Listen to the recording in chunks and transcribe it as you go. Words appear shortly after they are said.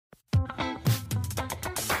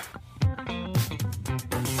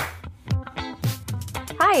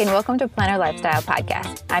Hi, and welcome to Planner Lifestyle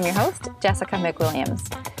Podcast. I'm your host, Jessica McWilliams.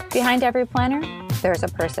 Behind every planner, there's a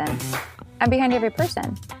person. And behind every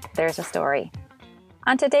person, there's a story.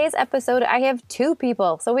 On today's episode, I have two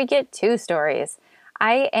people, so we get two stories.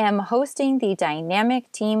 I am hosting the dynamic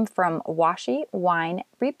team from Washi, Wine,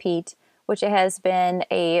 Repeat, which has been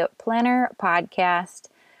a planner podcast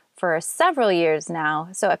for several years now.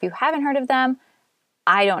 So if you haven't heard of them,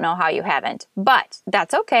 I don't know how you haven't, but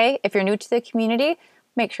that's okay. If you're new to the community,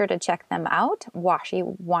 make sure to check them out, Washi,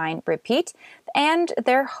 Wine, Repeat. And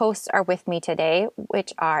their hosts are with me today,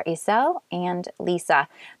 which are Isel and Lisa.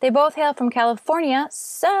 They both hail from California,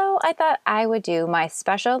 so I thought I would do my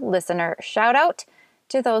special listener shout out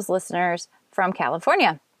to those listeners from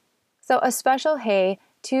California. So a special hey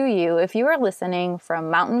to you if you are listening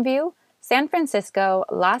from Mountain View, San Francisco,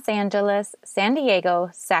 Los Angeles, San Diego,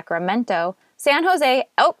 Sacramento, San Jose,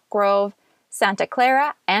 Elk Grove, Santa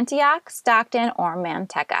Clara, Antioch, Stockton, or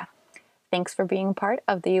Manteca. Thanks for being part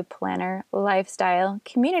of the Planner Lifestyle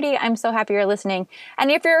community. I'm so happy you're listening.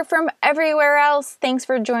 And if you're from everywhere else, thanks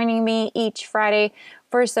for joining me each Friday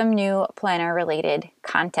for some new planner-related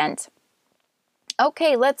content.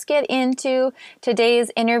 Okay, let's get into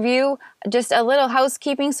today's interview. Just a little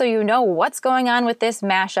housekeeping so you know what's going on with this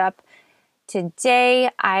mashup. Today,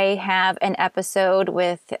 I have an episode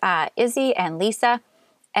with Izzy and Lisa.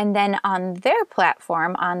 And then on their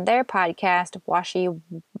platform, on their podcast, Washi,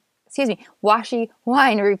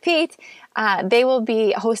 Wine, Repeat, they will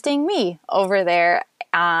be hosting me over there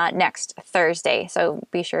next Thursday. So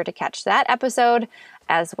be sure to catch that episode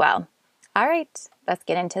as well. All right, let's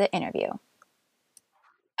get into the interview.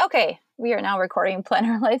 Okay, we are now recording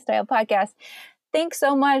Planner Lifestyle Podcast. Thanks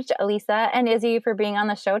so much, Lisa and Izzy, for being on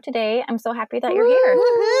the show today. I'm so happy that you're here.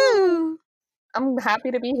 Woo-hoo! I'm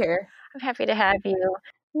happy to be here. I'm happy to have you.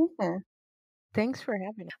 Yeah. Thanks for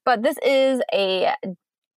having me. But this is a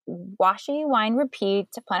Washi, Wine, Repeat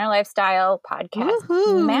Planner Lifestyle Podcast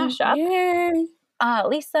mashup. Yay.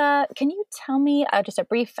 Lisa, can you tell me just a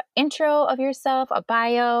brief intro of yourself, a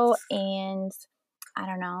bio, and I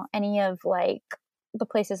don't know, any of like the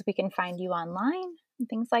places we can find you online and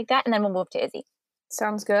things like that, and then we'll move to Izzy.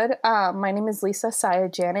 Sounds good. My name is Lisa Saya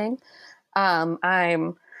Janning.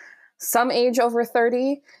 I'm some age over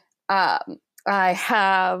 30. I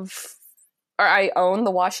own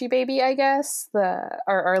the Washi baby, I guess,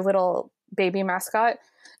 our little baby mascot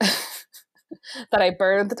that I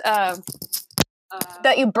birthed.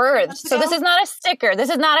 That you birthed. So this is not a sticker. This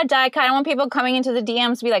is not a die cut. I don't want people coming into the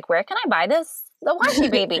DMs to be like, where can I buy this? The Washi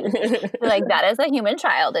baby. Like, that is a human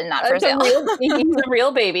child and not for sale. He's a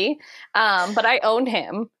real baby. But I own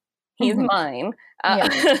him. He's mine.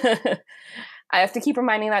 I have to keep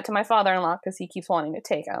reminding that to my father-in-law because he keeps wanting to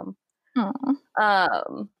take him.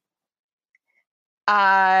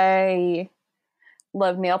 I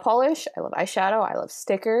love nail polish. I love eyeshadow. I love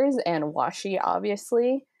stickers and washi,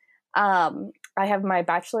 obviously. I have my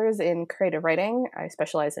bachelor's in creative writing. I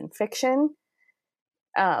specialize in fiction.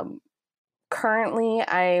 Currently,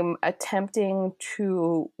 I'm attempting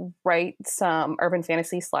to write some urban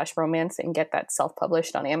fantasy / romance and get that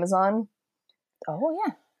self-published on Amazon. Oh,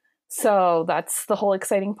 yeah. So that's the whole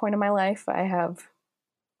exciting point of my life. I have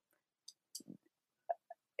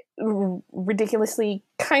ridiculously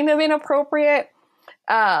kind of inappropriate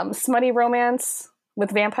smutty romance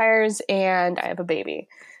with vampires, and I have a baby.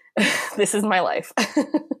 This is my life.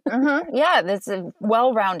 Yeah, this is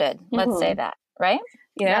well-rounded. Let's say that, right?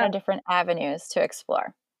 Yeah. A lot of different avenues to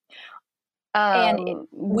explore. And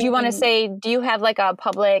do you want to say, do you have like a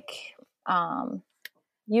public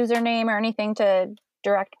username or anything to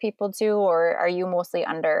direct people to, or are you mostly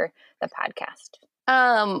under the podcast?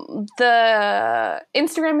 The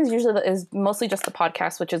Instagram is mostly just the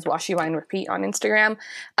podcast, which is Washi Wine Repeat on Instagram.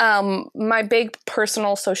 My big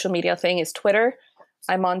personal social media thing is Twitter.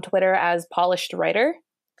 I'm on Twitter as Polished Writer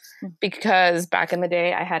because back in the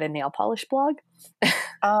day I had a nail polish blog.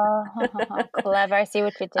 Clever. I see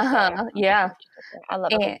what you did there. Yeah. I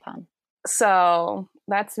love a good pun. So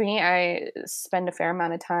that's me. I spend a fair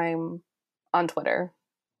amount of time on Twitter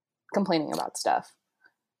complaining about stuff.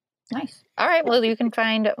 Nice. All right. Well, you can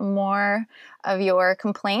find more of your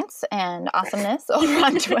complaints and awesomeness over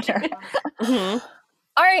on Twitter.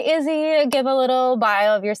 All right, Izzy, give a little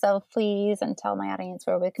bio of yourself, please, and tell my audience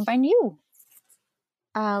where we can find you.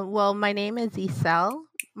 Well, my name is Isel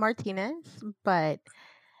Martinez, but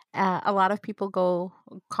a lot of people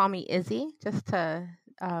call me Izzy just to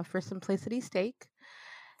for simplicity's sake.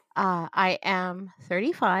 I am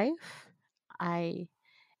 35. I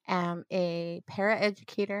am a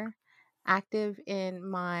paraeducator active in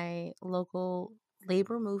my local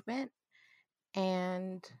labor movement,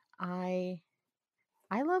 and I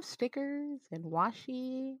I love stickers and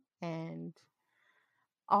washi and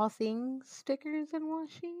all things stickers and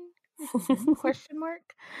washi. Question mark.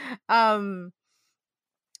 Um,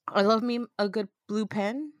 I love me a good blue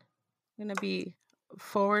pen. I'm gonna be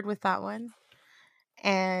forward with that one.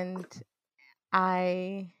 And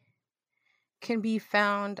I can be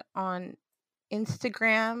found on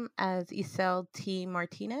Instagram as Isel T.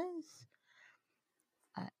 Martinez.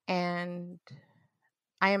 And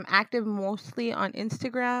I am active mostly on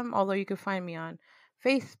Instagram, although you can find me on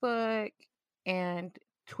Facebook and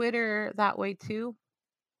Twitter that way too.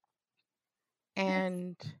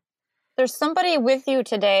 And There's somebody with you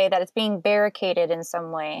today that is being barricaded in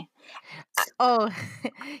some way. oh,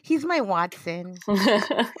 he's my Watson.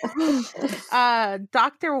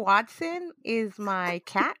 Dr. Watson is my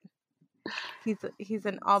cat. He's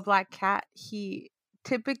an all black cat. He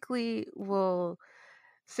typically will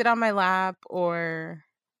sit on my lap or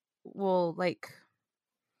will like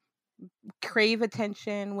crave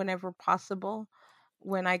attention whenever possible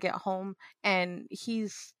when I get home. And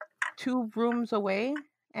he's 2 rooms away.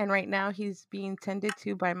 And right now he's being tended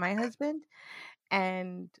to by my husband.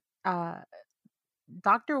 And uh,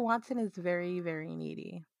 Dr. Watson is very, very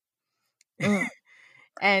needy. Mm.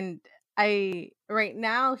 And right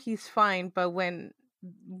now he's fine, but when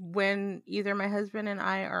either my husband and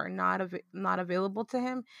I are not available to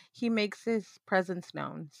him, he makes his presence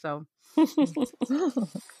known. So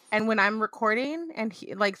and when I'm recording and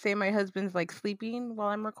he, like say my husband's like sleeping while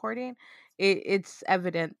I'm recording, it's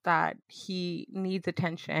evident that he needs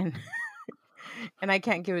attention and I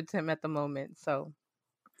can't give it to him at the moment. So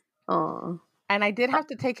Oh. and I did have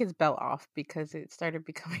to take his belt off because it started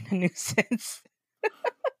becoming a nuisance.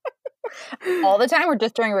 All the time or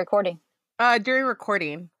just during recording? During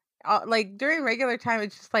recording. Like during regular time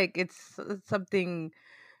it's just like it's something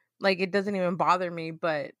like it doesn't even bother me,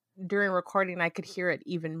 but during recording I could hear it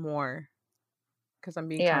even more because I'm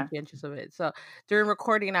being conscientious of it. So during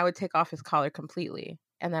recording I would take off his collar completely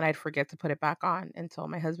and then I'd forget to put it back on until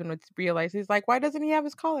my husband would realize. He's like, why doesn't he have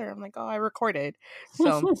his collar? I'm like, oh, I recorded.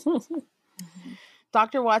 So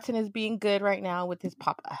Dr. Watson is being good right now with his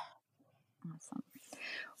papa. Awesome.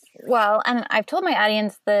 Well, and I've told my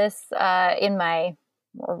audience this in my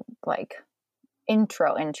like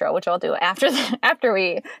intro, which I'll do after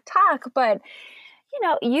we talk. But you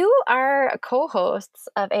know, you are co-hosts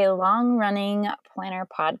of a long-running planner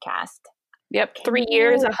podcast. Yep, 3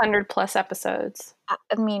 years, 100+ episodes. I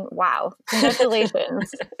mean, wow!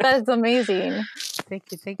 Congratulations, that's amazing.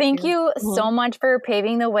 Thank you so much for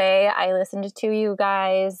paving the way. I listened to you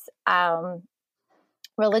guys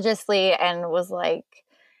religiously and was like,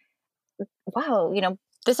 wow, you know,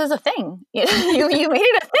 this is a thing. you made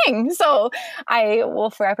it a thing. So I will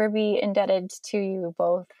forever be indebted to you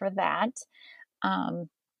both for that. So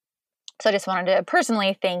I just wanted to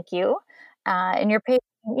personally thank you. And your,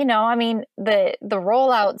 you know, I mean, the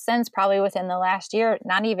rollout since probably within the last year,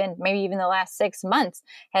 not even, maybe even the last 6 months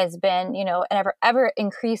has been, you know, an ever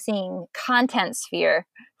increasing content sphere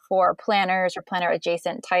for planners or planner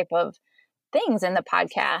adjacent type of things in the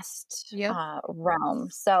podcast realm.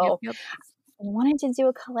 So Yep. I wanted to do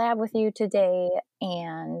a collab with you today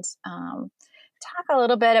and talk a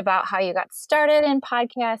little bit about how you got started in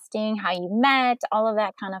podcasting, how you met, all of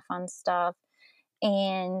that kind of fun stuff.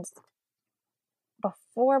 And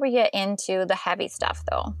before we get into the heavy stuff,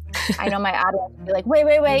 though, I know my audience will be like,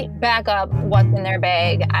 wait, back up. What's in their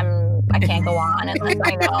bag? I can't go on unless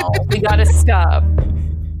I know. We gotta stop.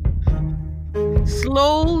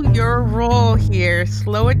 Slow your roll here.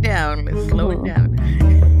 Slow it down. Let's slow it down.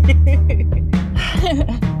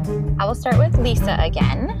 I will start with Lisa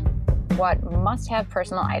again. What must-have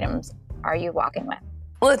personal items are you walking with?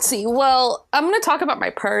 Let's see. Well, I'm going to talk about my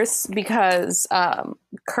purse because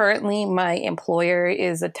currently my employer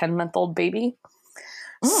is a 10-month-old baby.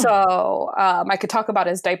 So I could talk about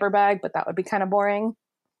his diaper bag, but that would be kind of boring.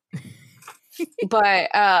 But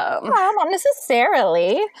well, not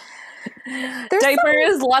necessarily.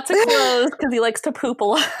 Diapers, lots of clothes because he likes to poop a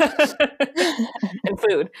lot and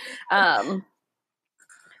food.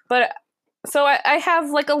 But so I have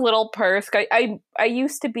like a little purse. I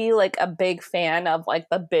used to be like a big fan of like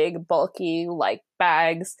the big bulky like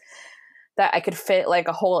bags that I could fit like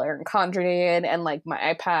a whole Erin Condren in and like my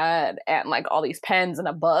iPad and like all these pens and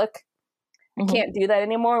a book. I can't do that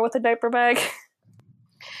anymore with a diaper bag.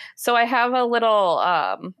 So I have a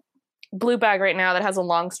little blue bag right now that has a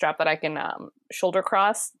long strap that I can shoulder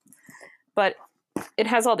cross, but it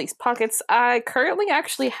has all these pockets. I currently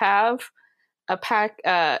actually have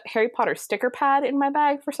a Harry Potter sticker pad in my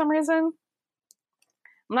bag for some reason.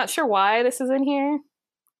 I'm not sure why this is in here,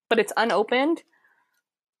 but it's unopened.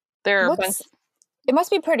 There are It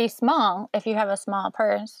must be pretty small if you have a small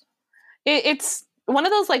purse. It's one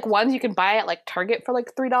of those like ones you can buy at like Target for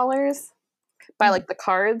like $3. Buy like the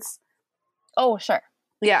cards. Oh, sure.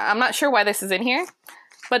 Yeah, I'm not sure why this is in here,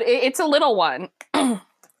 but it's a little one.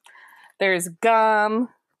 There's gum,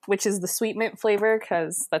 which is the sweet mint flavor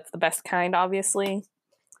because that's the best kind, obviously.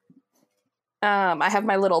 I have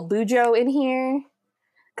my little Bujo in here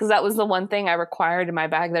because that was the one thing I required in my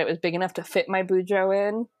bag, that it was big enough to fit my Bujo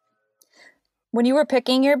in. When you were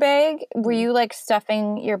picking your bag, were you like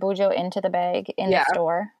stuffing your Bujo into the bag in the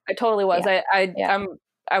store? I totally was. Yeah.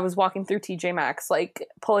 I was walking through TJ Maxx, like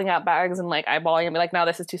pulling out bags and like eyeballing and be like, no,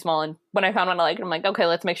 this is too small. And when I found one I liked, I'm like, okay,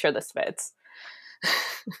 let's make sure this fits.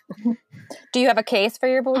 Do you have a case for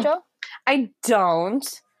your Bujo? I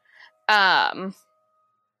don't. I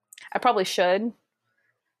probably should.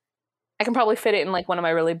 I can probably fit it in like one of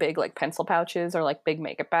my really big like pencil pouches or like big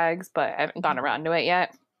makeup bags, but I haven't gotten around to it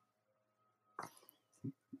yet.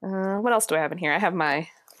 What else do I have in here? I have my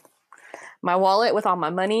wallet with all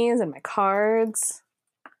my monies and my cards.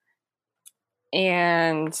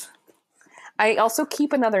 And I also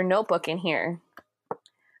keep another notebook in here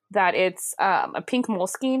that it's a pink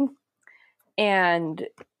Moleskine. And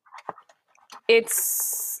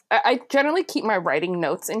I generally keep my writing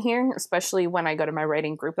notes in here, especially when I go to my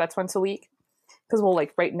writing group. That's once a week. Because we'll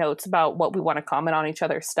like write notes about what we want to comment on each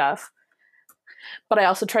other's stuff. But I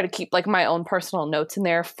also try to keep like my own personal notes in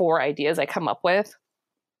there for ideas I come up with.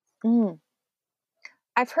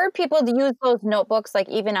 I've heard people use those notebooks like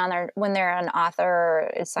even on when they're an author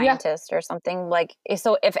or a scientist or something. Like,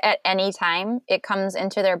 so if at any time it comes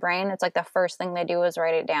into their brain, it's like the first thing they do is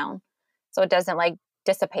write it down, so it doesn't like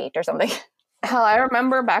dissipate or something. Hell, I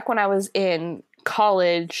remember back when I was in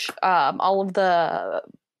college, all of the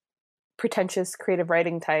pretentious creative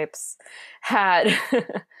writing types had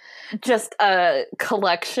just a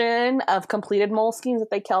collection of completed Moleskines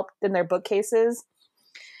that they kept in their bookcases.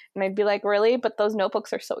 And I'd be like, really? But those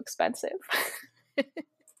notebooks are so expensive.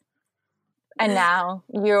 And now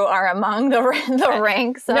you are among the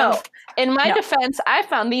ranks of... No, in my defense, I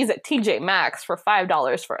found these at TJ Maxx for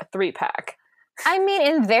 $5 for a 3-pack. I mean,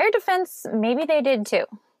 in their defense, maybe they did too.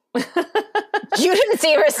 You didn't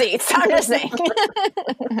see receipts. I'm just saying.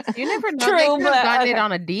 You never know. True, they could have gotten it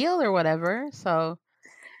on a deal or whatever. So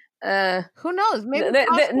who knows? Maybe these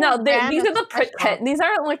are the these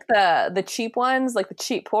aren't like the cheap ones, like the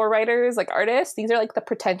cheap poor writers, like artists. These are like the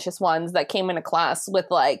pretentious ones that came into class with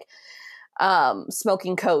like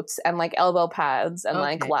smoking coats and like elbow pads and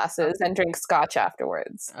like glasses and drink scotch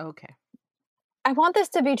afterwards. Okay. I want this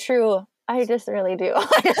to be true. I just really do.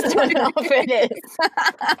 I just don't know if it is.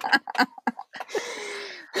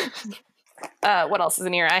 What else is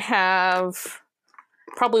in here? I have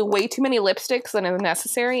probably way too many lipsticks than is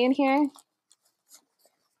necessary in here.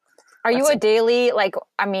 Are you a daily,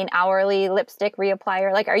 hourly lipstick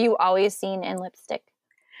reapplier? Like, are you always seen in lipstick?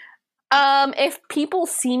 If people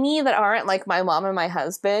see me that aren't like my mom and my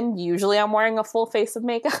husband, usually I'm wearing a full face of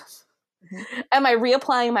makeup. Mm-hmm. Am I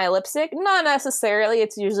reapplying my lipstick? Not necessarily.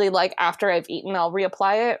 It's usually like after I've eaten, I'll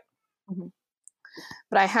reapply it. Mm-hmm.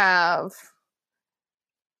 But I have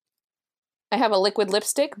a liquid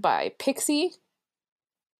lipstick by Pixie,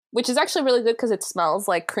 which is actually really good because it smells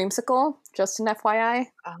like creamsicle, just an FYI.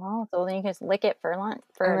 Oh, so then you can just lick it for lunch,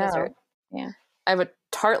 for dessert. Yeah. I have a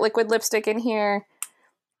Tarte liquid lipstick in here.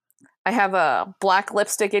 I have a black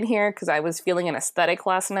lipstick in here because I was feeling an aesthetic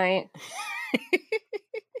last night.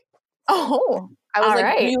 Oh, I was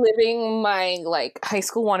reliving my like high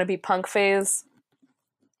school wannabe punk phase.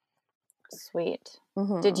 Sweet.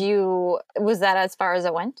 Mm-hmm. Was that as far as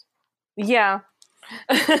it went? Yeah.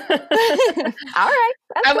 All right.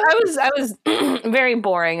 I was very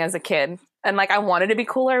boring as a kid, and like I wanted to be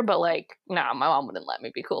cooler, but like no, my mom wouldn't let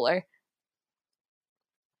me be cooler.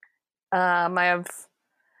 I have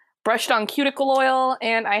brushed on cuticle oil,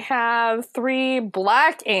 and I have 3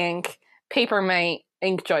 black ink Papermate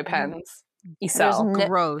ink joy pens.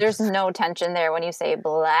 Gross. There's no tension there when you say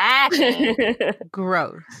black ink.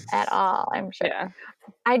 Gross. At all, I'm sure. Yeah.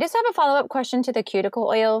 I just have a follow-up question to the cuticle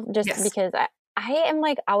oil, because I am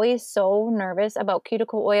like always so nervous about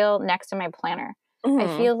cuticle oil next to my planner. Mm-hmm.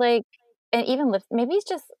 I feel like, and even maybe it's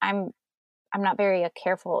just I'm not very a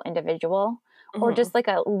careful individual, or just like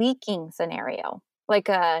a leaking scenario, like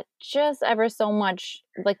just ever so much,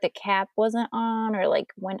 like the cap wasn't on or like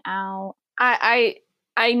went out.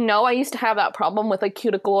 I know I used to have that problem with like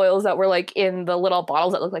cuticle oils that were like in the little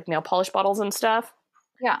bottles that look like nail polish bottles and stuff.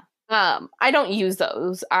 Yeah. I don't use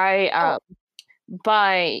those. I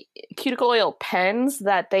buy cuticle oil pens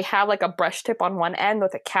that they have like a brush tip on one end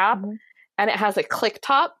with a cap, and it has a click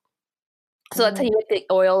top. So that's how you get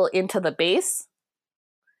the oil into the base.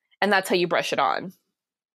 and that's how you brush it on.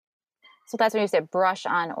 So that's when you said brush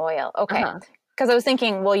on oil. Okay. Uh-huh. Because I was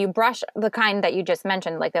thinking, well, you brush the kind that you just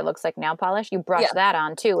mentioned, like that looks like nail polish. You brush that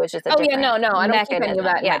on too. It's just a different no, I don't keep mechanism. any of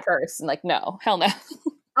that in my purse. Like, no, hell no.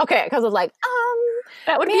 Okay, because I was like,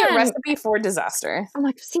 that would be a recipe for disaster. I'm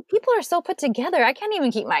like, see, people are so put together. I can't even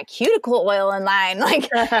keep my cuticle oil in line. Like,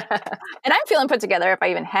 and I'm feeling put together if I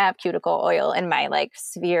even have cuticle oil in my like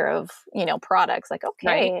sphere of, you know, products. Like,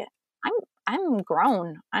 okay, right. I'm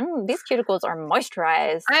grown. These cuticles are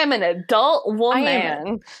moisturized. I am an adult woman. I am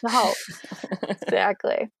an adult.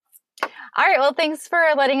 Exactly. All right. Well, thanks for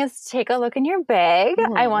letting us take a look in your bag.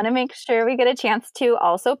 Mm-hmm. I want to make sure we get a chance to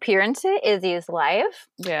also peer into Izzy's life.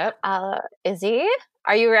 Yep. Izzy,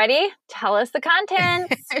 are you ready? Tell us the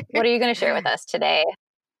contents. What are you going to share with us today?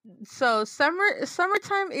 So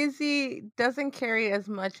summertime Izzy doesn't carry as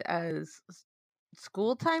much as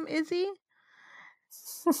school time Izzy.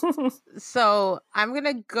 So I'm going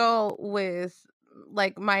to go with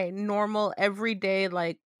like my normal everyday,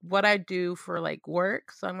 like what I do for like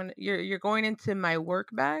work. So you're going into my work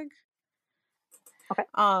bag. Okay.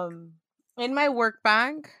 In my work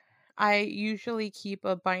bag, I usually keep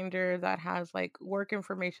a binder that has like work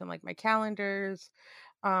information, like my calendars,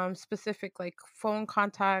 specific like phone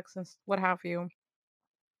contacts and what have you.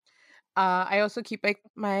 I also keep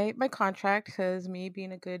my contract, because me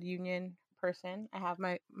being a good union person, I have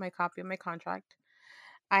my copy of my contract.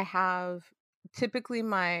 I have typically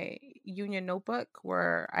my union notebook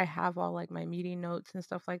where I have all like my meeting notes and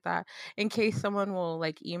stuff like that, in case someone will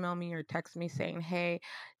like email me or text me saying, hey,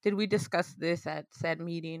 did we discuss this at said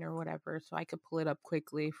meeting or whatever, so I could pull it up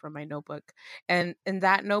quickly from my notebook. And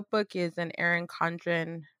that notebook is an Erin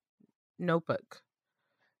Condren notebook,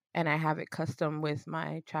 and I have it custom with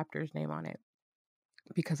my chapter's name on it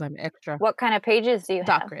because I'm extra. What kind of pages do you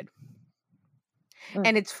have? DocGrid.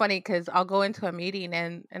 And it's funny because I'll go into a meeting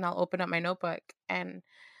and I'll open up my notebook and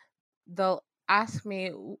they'll ask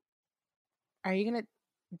me, do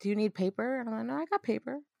you need paper? And I'm like, no, I got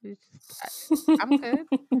paper. I'm good.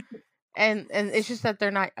 And it's just that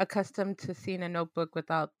they're not accustomed to seeing a notebook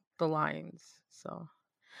without the lines. So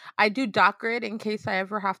I do DocGrid in case I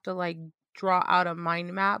ever have to like draw out a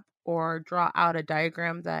mind map or draw out a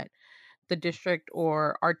diagram that the district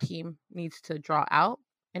or our team needs to draw out.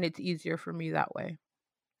 And it's easier for me that way.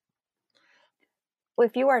 Well,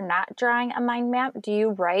 if you are not drawing a mind map, do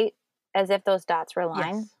you write as if those dots were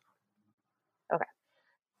lines? Yes. Okay.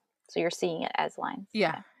 So you're seeing it as lines.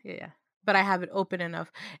 Yeah. But I have it open enough.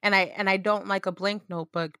 And I don't like a blank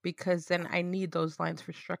notebook because then I need those lines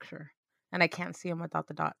for structure. And I can't see them without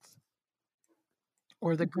the dots.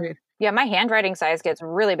 Or the grid. Yeah, my handwriting size gets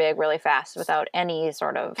really big really fast without any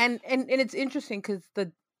sort of... And it's interesting because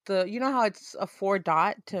the you know how it's a 4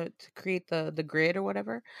 dot to create the grid or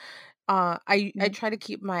whatever? I try to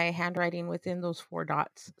keep my handwriting within those 4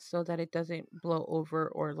 dots so that it doesn't blow over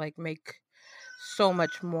or like make so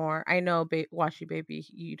much more. I know, Washi baby,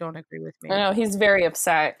 you don't agree with me. I know, he's very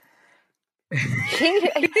upset.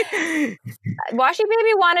 Washi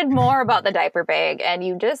baby wanted more about the diaper bag, and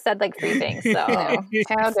you just said like 3 things. So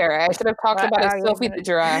how dare I should have talked about his Sophie the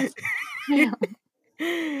giraffe.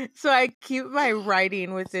 So I keep my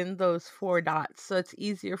writing within those 4 dots, so it's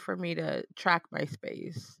easier for me to track my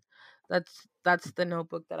space. That's the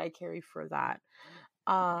notebook that I carry for that.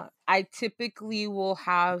 I typically will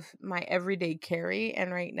have my everyday carry,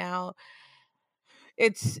 and right now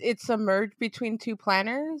it's a merge between 2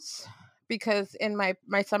 planners, because in my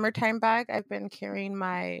summertime bag I've been carrying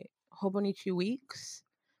my Hobonichi weeks.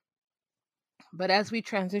 But as we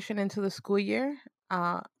transition into the school year,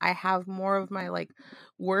 I have more of my like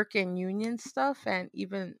work and union stuff, and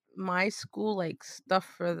even my school like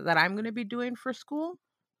stuff that I'm going to be doing for school,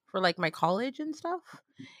 for like my college and stuff,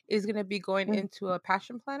 is going to be going into a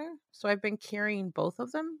passion planner. So I've been carrying both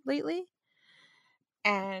of them lately.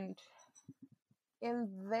 And in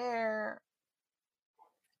there,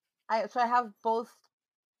 I have both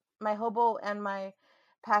my Hobo and my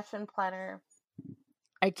passion planner.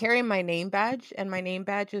 I carry my name badge, and my name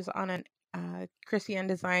badge is on an Chrissy Ann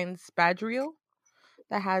Designs badge reel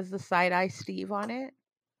that has the side-eye Steve on it.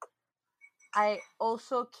 I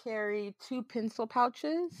also carry 2 pencil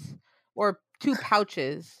pouches, or 2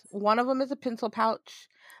 pouches. One of them is a pencil pouch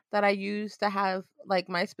that I use to have like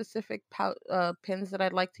my specific pins that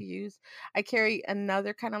I'd like to use. I carry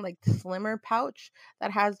another kind of like slimmer pouch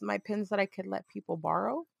that has my pins that I could let people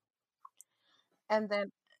borrow. And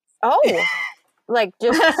then like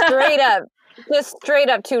just straight up Just straight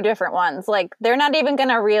up two different ones. Like, they're not even going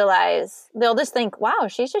to realize. They'll just think, wow,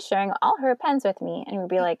 she's just sharing all her pens with me. And we'd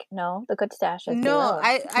be like, no, the good stash is No, below.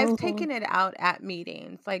 I've taken it out at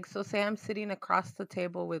meetings. Like, so say I'm sitting across the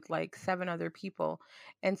table with like 7 other people,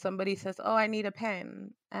 and somebody says, "Oh, I need a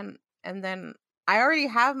pen," and then I already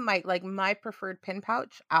have my preferred pen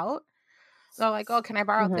pouch out. They're like, "Oh, can I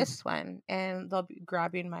borrow Mhm. this one?" And they'll be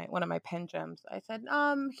grabbing one of my pen gems. I said,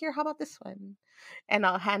 here, how about this one?" And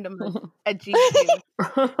I'll hand them a GQ.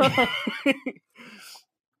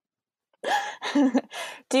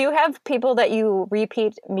 Do you have people that you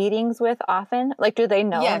repeat meetings with often? Like, do they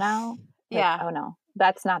know Yes. now? Like, Yeah. oh no,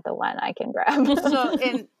 that's not the one I can grab. So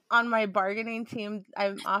on my bargaining team,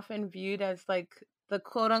 I'm often viewed as like the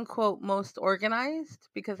quote unquote most organized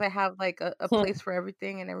because I have like a place for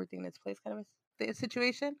everything and everything that's placed kind of a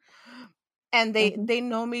situation. And they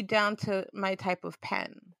know me down to my type of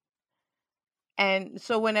pen. And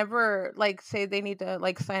so whenever like say they need to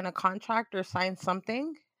like sign a contract or sign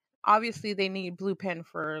something, obviously they need blue pen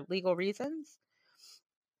for legal reasons.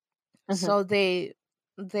 So they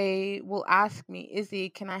will ask me, "Izzy,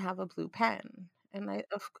 can I have a blue pen?" And I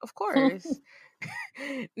of course.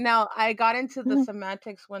 Now, I got into the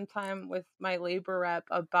semantics one time with my labor rep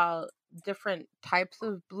about different types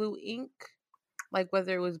of blue ink, like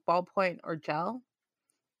whether it was ballpoint or gel.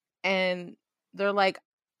 And they're like,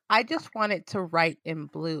 "I just want it to write in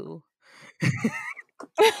blue."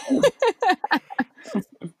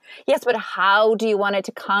 Yes, but how do you want it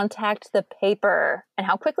to contact the paper? And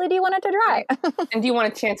how quickly do you want it to dry? And do you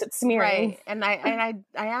want a chance at smearing? Right. And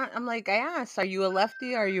I'm like, I asked, "Are you a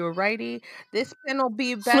lefty? Are you a righty? This pen will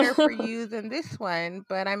be better for you than this one,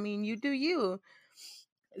 but I mean, you do you."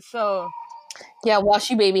 So Yeah,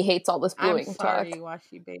 Washi Baby hates all this blue I'm ink sorry, talk.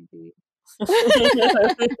 Washi Baby.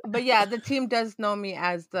 But yeah, the team does know me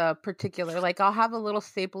as the particular. Like, I'll have a little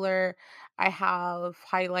stapler. I have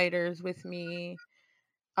highlighters with me.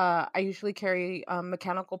 I usually carry a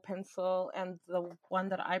mechanical pencil, and the one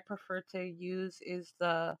that I prefer to use is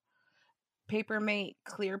the Papermate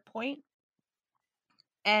Clear Point.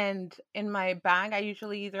 And in my bag, I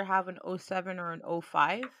usually either have an 07 or an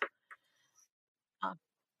 05.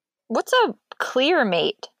 What's a clear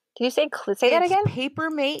mate? Do you say say that It's again?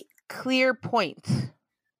 Papermate Clear Point.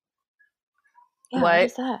 Yeah, What? what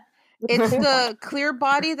is that? What's It's clear the point? clear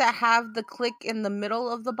body that have the click in the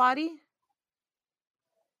middle of the body.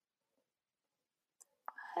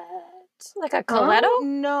 It's like a Coletto?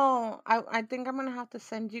 No, I think I'm gonna have to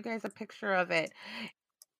send you guys a picture of it.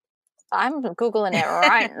 I'm Googling it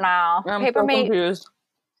right now. I'm so Papermate confused.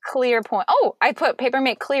 Clear Point. Oh, I put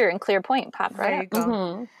Papermate Clear and Clear Point. Popped There right you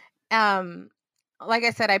up. go. Like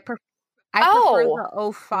I said, I prefer Oh,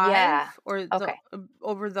 the 05 yeah. or Okay.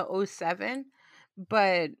 over the 07,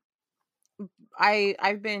 but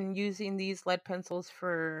I've been using these lead pencils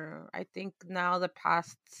for I think now the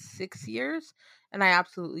past 6 years, and I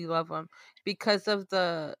absolutely love them because of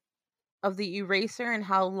the eraser and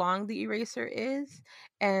how long the eraser is,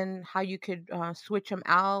 and how you could switch them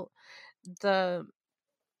out. The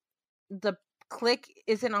the click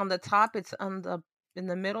isn't on the top, it's on the in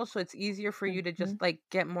the middle, so it's easier for you to just like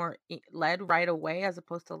get more lead right away as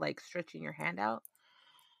opposed to like stretching your hand out.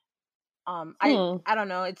 I don't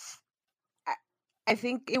know, I, I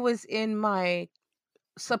think it was in my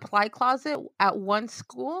supply closet at one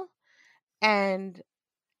school, and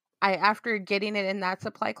I after getting it in that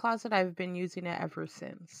supply closet, I've been using it ever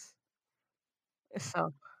since.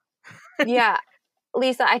 So Yeah.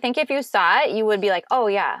 Lisa, I think if you saw it, you would be like, oh,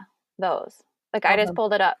 yeah, those. Like, I just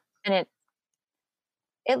pulled it up and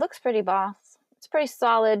it looks pretty boss. It's pretty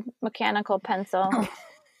solid mechanical pencil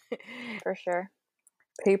for sure.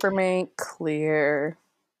 Papermate Clear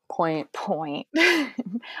Point.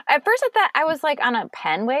 At first, I thought I was like on a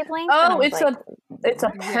pen wavelength. And I Oh, was it's like,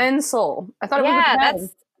 a pencil. I thought it was yeah, a pen.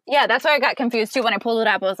 that's why I got confused too when I pulled it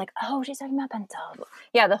up. I was like, oh, she's talking about pencil.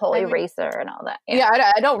 Yeah, the whole eraser and all that. Yeah,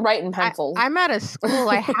 I don't write in pencils. I'm at a school.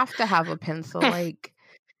 I have to have a pencil. Like,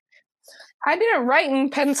 I didn't write in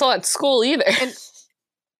pencil at school either. and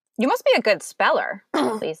you must be a good speller,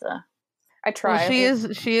 Lisa. I try. Well,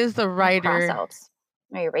 she is the writer. Cross-outs.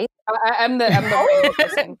 Are you erasing? I'm the writing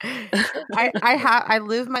person. I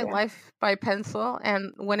live my life by pencil,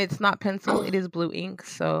 and when it's not pencil, it is blue ink.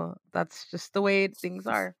 So that's just the way things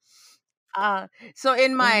are. So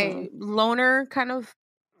in my loaner kind of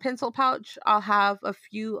pencil pouch, I'll have a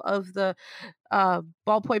few of the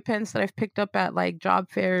ballpoint pens that I've picked up at like job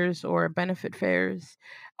fairs or benefit fairs.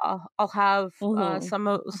 I'll have some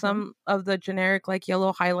of the generic like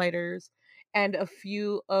yellow highlighters, and a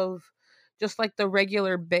few of just like the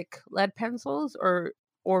regular Bic lead pencils, or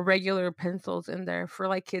or regular pencils in there for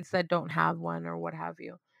like kids that don't have one or what have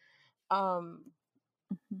you. Um,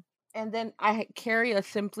 and then I carry a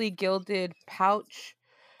Simply Gilded pouch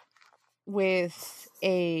with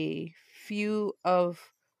a few of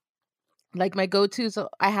like my go-tos.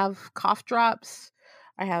 I have cough drops.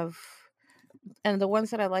 I have, and the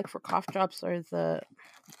ones that I like for cough drops are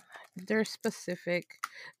they're specific.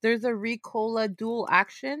 There's a Ricola Dual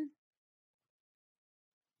Action.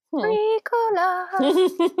 Ricola.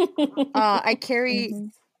 I carry.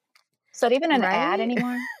 Is that even an ad Right?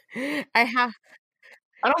 anymore? I have.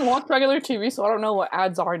 I don't watch regular TV, so I don't know what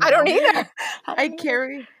ads are now. I don't either. I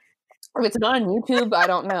carry. If it's not on YouTube, I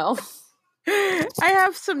don't know. I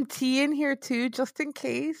have some tea in here too, just in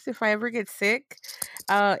case if I ever get sick.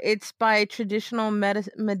 It's by Traditional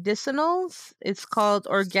Medicinals. It's called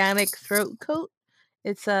Organic Throat Coat.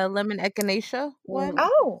 It's a lemon echinacea one.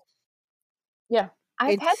 Oh, Yeah.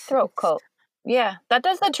 I've had throat coat. Yeah, that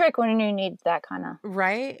does the trick when you need that kind of.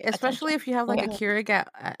 Right? Especially if you have like a Keurig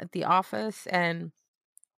at the office and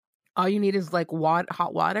all you need is like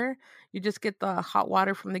hot water. You just get the hot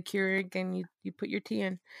water from the Keurig and you put your tea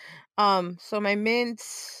in. So my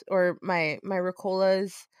mints or my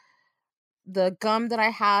Ricolas, the gum that I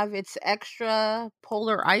have, it's extra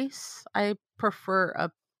polar ice. I prefer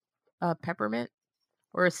a peppermint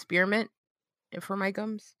or a spearmint for my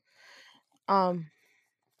gums.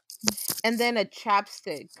 And then a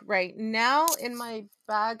chapstick. Right now in my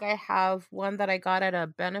bag, I have one that I got at a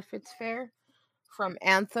benefits fair from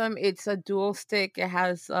Anthem. It's a dual stick. It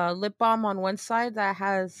has lip balm on one side that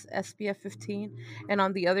has SPF 15, and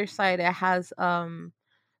on the other side it has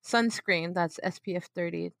sunscreen that's SPF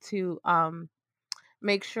 30 to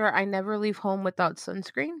make sure I never leave home without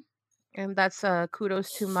sunscreen. And that's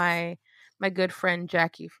kudos to my good friend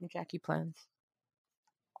Jackie from Jackie Plans.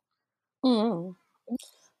 Mm.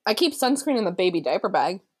 I keep sunscreen in the baby diaper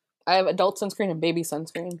bag. I have adult sunscreen and baby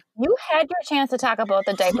sunscreen. You had your chance to talk about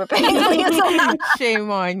the diaper bag. Shame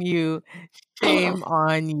on you. Shame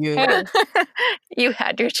on you. Hey. You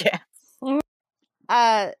had your chance.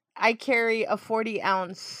 I carry a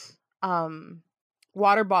 40-ounce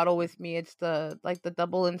water bottle with me. It's the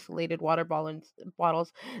double insulated water bottles.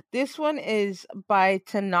 This one is by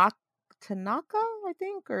Tanaka, I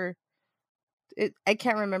think, or I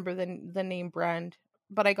can't remember the name brand,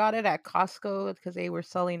 but I got it at Costco because they were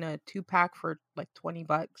selling a 2-pack for like $20.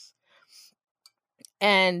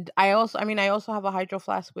 And I also have a hydro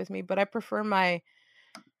flask with me, but I prefer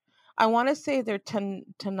I want to say they're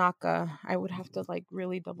Tanaka. I would have to like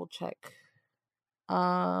really double check.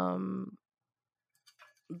 What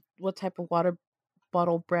type of water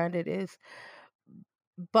bottle brand it is.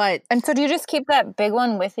 But And so do you just keep that big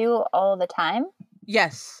one with you all the time?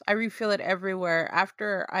 Yes, I refill it everywhere.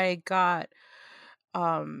 After I got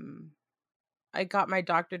my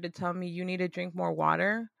doctor to tell me you need to drink more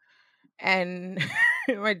water, and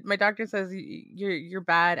my doctor says you're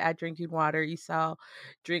bad at drinking water. Esau,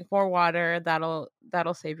 drink more water. That'll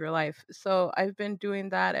save your life. So I've been doing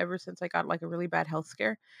that ever since I got like a really bad health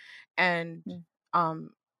scare, and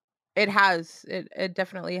it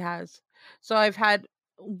definitely has. So I've had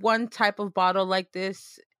one type of bottle like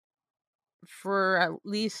this for at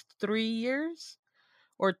least 3 years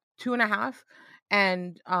or 2.5,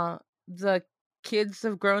 and the kids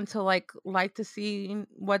have grown to like to see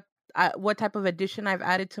what type of addition I've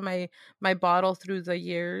added to my bottle through the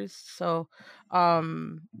years. So I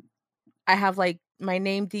have like my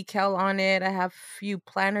name decal on it. I have a few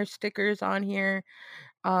planner stickers on here.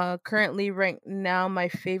 Currently right now my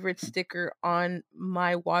favorite sticker on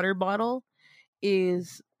my water bottle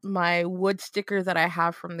is my wood sticker that I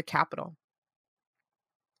have from the Capitol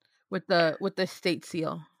with the state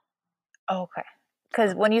seal. Okay.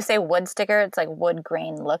 Because when you say wood sticker, it's like wood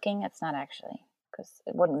grain looking. It's not actually, because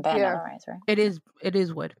it wouldn't bend otherwise, right? It is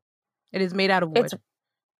wood. It is made out of wood. It's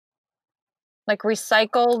like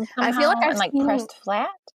recycled somehow I feel like I've and like seen- pressed flat.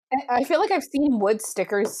 I feel like I've seen wood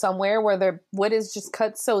stickers somewhere where the wood is just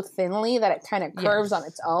cut so thinly that it kind of curves on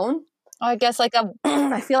its own. Oh, I guess like a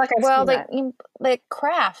I feel like I've seen that. like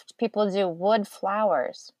craft people do wood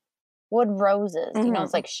flowers, wood roses. You know,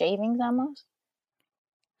 it's like shavings almost.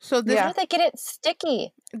 So this, How do they get it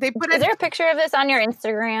sticky? They put Is there a picture of this on your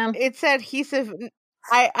Instagram? It's adhesive.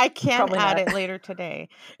 I can Probably add not. it later today.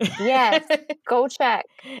 Yes, go check.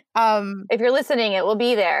 If you're listening, it will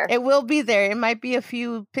be there. It will be there. It might be a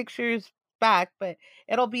few pictures back, but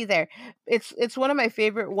it'll be there. It's one of my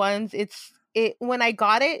favorite ones. When I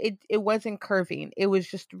got it wasn't curving. It was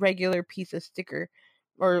just regular piece of sticker,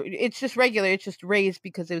 or it's just regular. It's just raised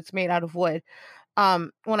because it's made out of wood.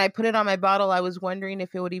 When I put it on my bottle, I was wondering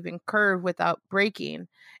if it would even curve without breaking,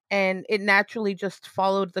 and it naturally just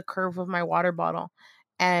followed the curve of my water bottle,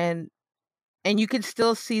 and you could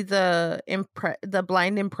still see the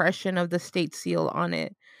blind impression of the state seal on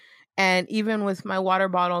it. And even with my water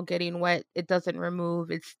bottle getting wet, it doesn't remove.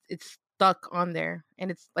 It's stuck on there,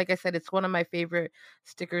 and it's like I said, it's one of my favorite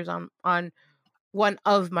stickers on one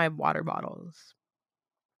of my water bottles.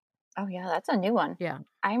 Oh, yeah, that's a new one. Yeah.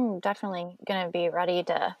 I'm definitely going to be ready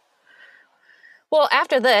to. Well,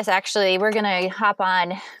 after this, actually, we're going to hop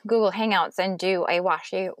on Google Hangouts and do a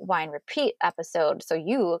Washi Wine Repeat episode. So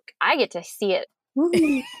I get to see it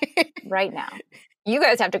right now. You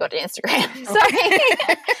guys have to go to Instagram. Sorry.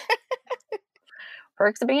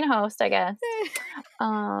 Perks of being a host, I guess.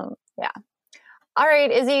 Yeah. All right,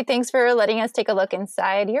 Izzy, thanks for letting us take a look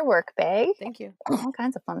inside your work bag. Thank you. All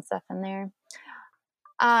kinds of fun stuff in there.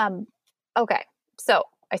 Okay, so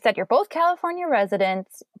I said you're both California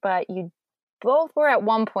residents, but you both were at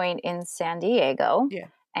one point in San Diego. Yeah.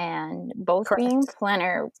 And both Correct. being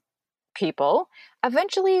planner people,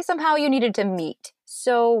 eventually somehow you needed to meet.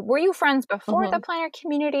 So were you friends before the planner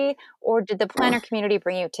community, or did the planner community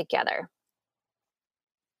bring you together?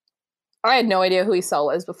 I had no idea who Esau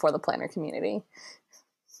was before the planner community.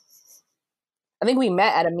 I think we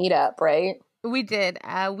met at a meetup, right? We did.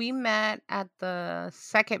 We met at the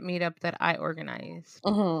second meetup that I organized.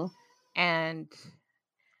 And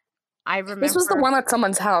I remember... This was the one at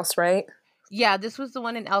someone's house, right? Yeah, this was the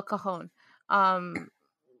one in El Cajon.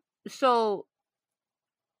 So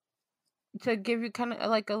to give you kind of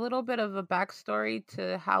like a little bit of a backstory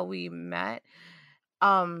to how we met,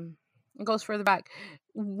 it goes further back.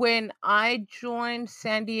 When I joined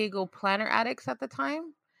San Diego Planner Addicts at the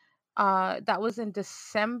time, that was in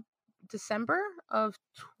December of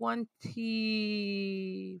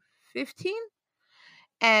 2015.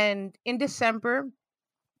 And in December,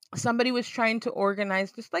 somebody was trying to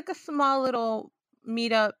organize just like a small little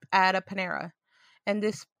meetup at a Panera. And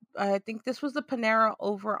I think this was the Panera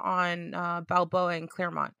over on Balboa in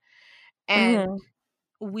Claremont. And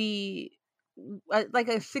we,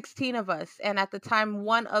 like 16 of us. And at the time,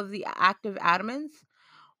 one of the active admins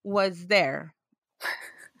was there.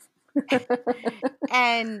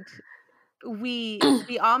 And we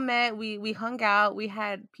all met, we hung out, we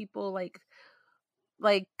had people like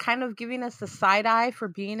kind of giving us the side eye for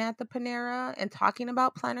being at the Panera and talking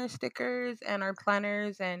about planner stickers and our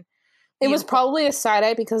planners. And it was probably a side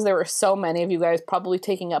eye because there were so many of you guys probably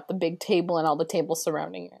taking up the big table and all the tables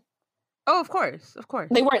surrounding it. Oh, of course.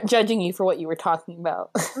 They weren't judging you for what you were talking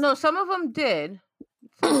about. No, some of them did.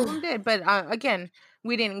 But again,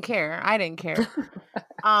 we didn't care. I didn't care.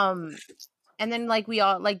 And then like we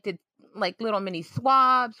all like did like little mini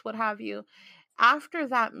swabs, what have you. After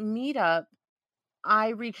that meetup, I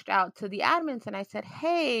reached out to the admins and I said,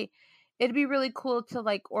 hey, it'd be really cool to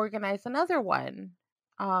like organize another one.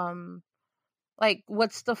 Like,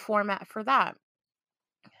 what's the format for that?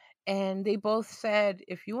 And they both said,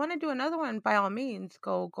 if you want to do another one, by all means,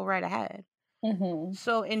 go right ahead.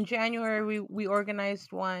 So in January, we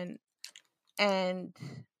organized one, and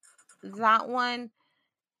that one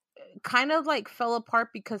kind of like fell apart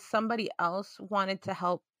because somebody else wanted to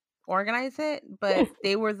help organize it, but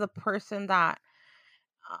they were the person that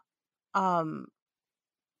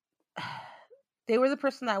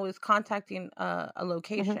was contacting a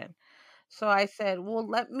location. So I said, well,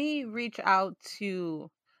 let me reach out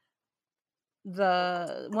to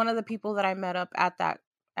one of the people that I met up at that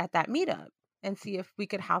meetup and see if we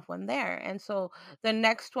could have one there. And so the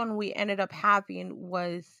next one we ended up having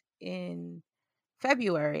was in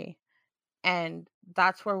February, and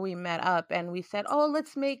that's where we met up and we said, oh,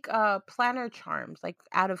 let's make planner charms like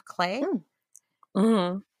out of clay.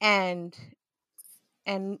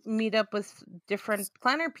 And meet up with different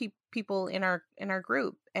planner people in our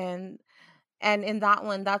group. And in that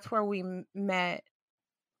one, that's where we met,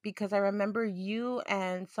 because I remember you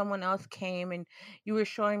and someone else came and you were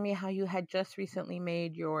showing me how you had just recently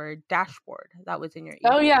made your dashboard that was in your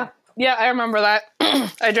ebook. Oh yeah, I remember that.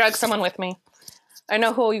 I dragged someone with me. I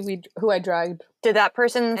know who I dragged. Did that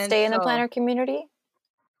person stay in the planner community,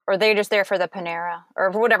 or they just there for the Panera or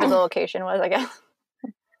whatever the location was? I guess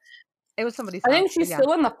it was somebody's. I think she's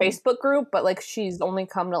still in the Facebook group, but like she's only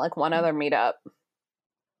come to like one other meetup.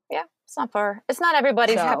 Yeah, it's not far. It's not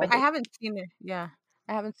everybody's happening. I haven't seen her. Yeah,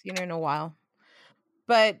 I haven't seen her in a while.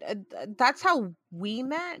 But that's how we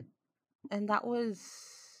met, and that was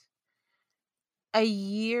a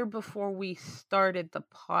year before we started the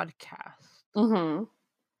podcast.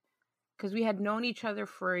 Because we had known each other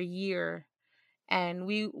for a year, and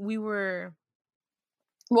we were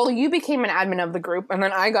Well, you became an admin of the group, and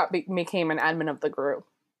then I became an admin of the group.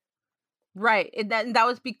 Right. That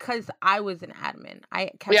was because I was an admin.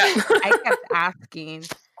 I kept asking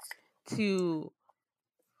to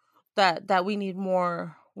that we need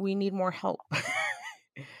more help.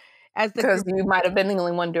 Because you might have been the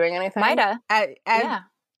only one doing anything. Might've.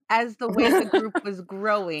 As the way the group was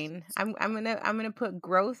growing. I'm gonna put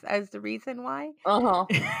growth as the reason why.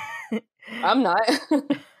 I'm not.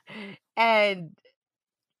 And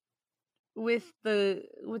with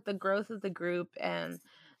the growth of the group and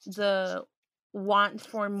the want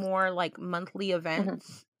for more like monthly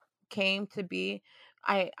events came to be,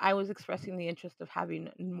 I was expressing the interest of having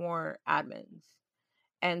more admins.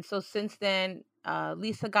 And so since then,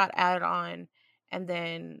 Lisa got added on, and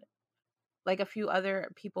then like a few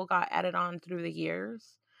other people got added on through the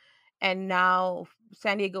years. And now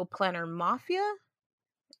San Diego Planner Mafia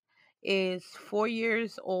is 4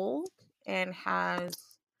 years old and has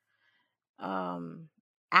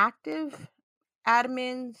active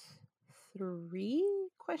admins 3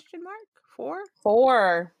 question mark 4.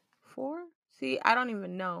 See, I don't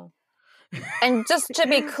even know. And just to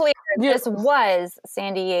be clear, this was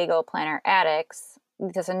San Diego Planner Addicts,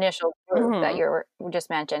 this initial group that you just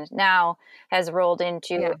mentioned, now has rolled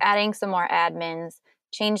into adding some more admins,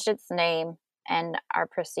 changed its name, and are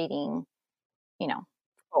proceeding,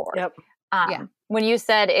 forward. When you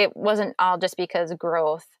said it wasn't all just because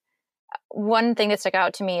growth, one thing that stuck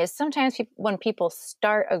out to me is sometimes when people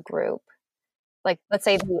start a group, like let's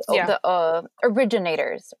say the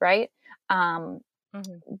originators, right?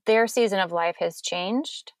 Their season of life has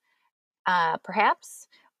changed, perhaps,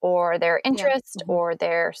 or their interest, or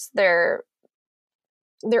their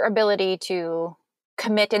ability to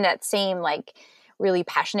commit in that same like really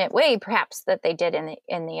passionate way, perhaps, that they did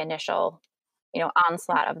in the initial,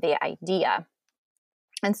 onslaught of the idea.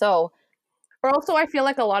 And so, or also, I feel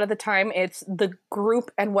like a lot of the time it's the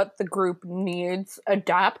group and what the group needs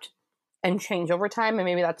adapt and change over time, and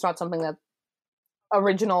maybe that's not something that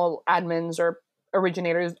original admins or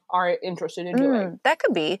originators are interested in doing. That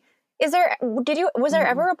could be. Was there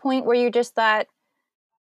ever a point where you just thought,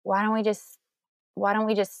 why don't we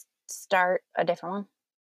just start a different one?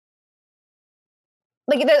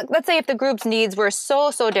 Like, let's say if the group's needs were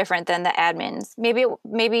so different than the admins,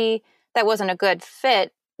 maybe that wasn't a good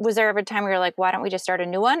fit. Was there ever a time where you're like, why don't we just start a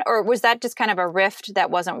new one? Or was that just kind of a rift that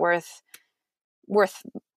wasn't worth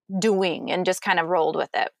doing and just kind of rolled with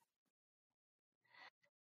it?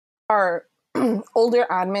 Our older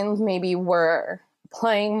admins maybe were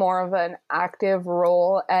playing more of an active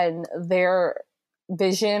role, and their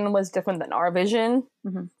vision was different than our vision.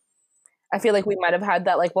 I feel like we might have had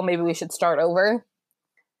that, like, well, maybe we should start over.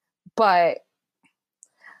 But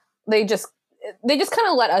they just kind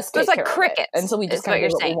of let us take care crickets, of it. And so we just kind of what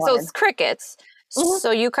you're saying. So it's crickets.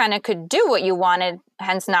 So you kind of could do what you wanted,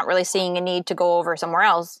 hence not really seeing a need to go over somewhere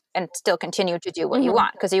else and still continue to do what you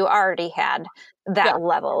want, because you already had that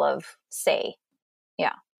level of say.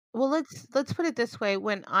 Yeah. Well, let's put it this way.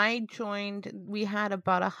 When I joined, we had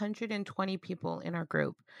about 120 people in our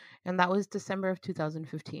group, and that was December of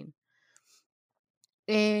 2015.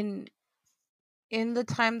 In the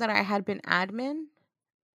time that I had been admin,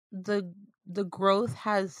 the growth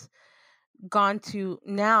has gone to,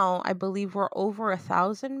 now I believe we're over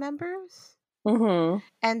 1,000 members.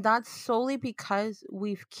 And that's solely because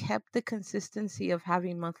we've kept the consistency of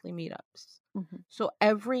having monthly meetups. So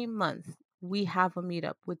every month we have a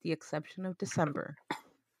meetup, with the exception of December.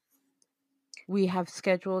 We have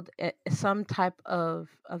scheduled some type of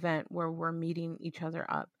event where we're meeting each other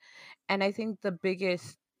up. And I think the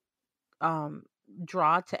biggest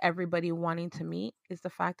draw to everybody wanting to meet is the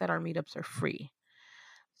fact that our meetups are free.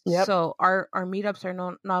 So our meetups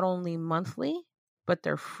are not only monthly, but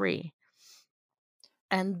they're free.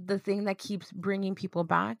 And the thing that keeps bringing people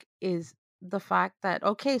back is the fact that,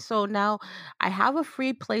 okay, so now I have a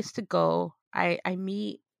free place to go. I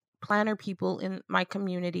meet planner people in my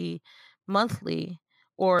community monthly,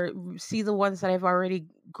 or see the ones that I've already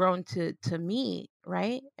grown to meet,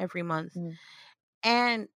 right, every month.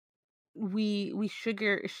 And we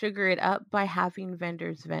sugar it up by having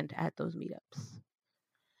vendors vent at those meetups.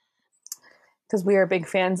 Because we are big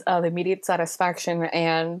fans of immediate satisfaction,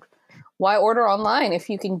 and why order online if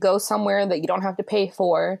you can go somewhere that you don't have to pay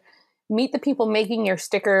for, meet the people making your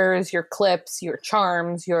stickers, your clips, your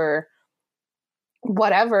charms, your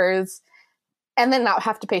whatevers, and then not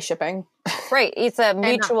have to pay shipping. Right. It's a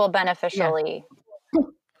mutual beneficial kind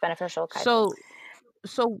of.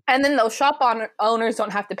 So and then those shop owners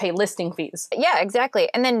don't have to pay listing fees. Yeah, exactly.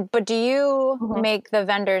 And then, but do you make the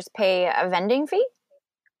vendors pay a vending fee?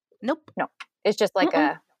 Nope. No. It's just like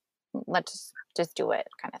let's just do it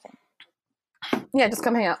kind of thing? Yeah, just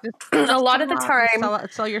come hang out. Just A lot come of the out and time,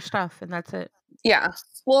 sell your stuff, and that's it. yeah.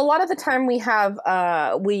 Well, a lot of the time we have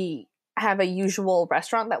a usual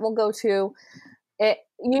restaurant that we'll go to. It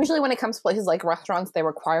usually, when it comes to places like restaurants, they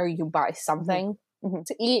require you buy something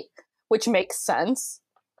to eat, which makes sense.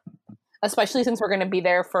 Especially since we're going to be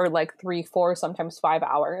there for like 3, 4, sometimes 5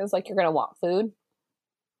 hours. Like, you're going to want food.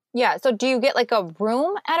 Yeah. So do you get like a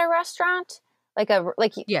room at a restaurant?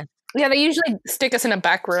 Yeah, Yeah, they usually stick us in a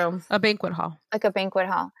back room. a banquet hall. Like a banquet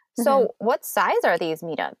hall. So what size are these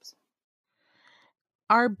meetups?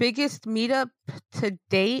 Our biggest meetup to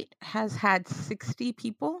date has had 60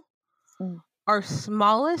 people. Our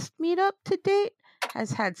smallest meetup to date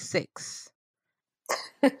has had 6.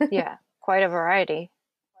 Yeah, quite a variety.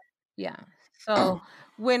 Yeah. So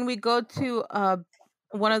when we go to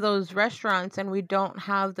one of those restaurants and we don't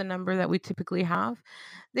have the number that we typically have,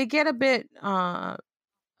 they get a bit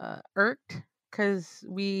irked because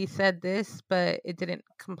we said this, but it didn't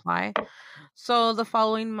comply. So the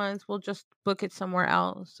following month, we'll just book it somewhere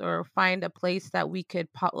else or find a place that we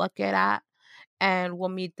could potluck it at, and we'll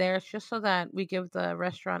meet there just so that we give the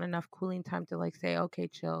restaurant enough cooling time to like say, okay,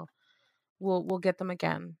 chill. We'll get them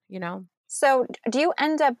again, you know? So do you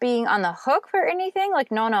end up being on the hook for anything?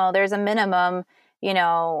 Like, no, there's a minimum,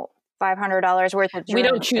 $500 worth of drinks We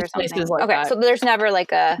don't choose or something. places like okay, that. so there's never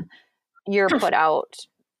like a you're put out,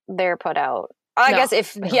 they're put out. I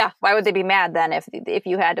guess why would they be mad then if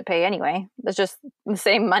you had to pay anyway? It's just the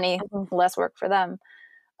same money, less work for them.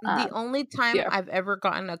 The only time yeah. I've ever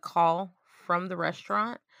gotten a call from the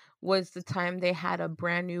restaurant was the time they had a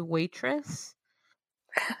brand new waitress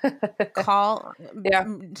call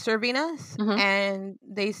serving us, and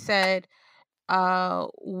they said,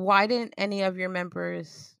 why didn't any of your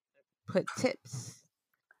members put tips?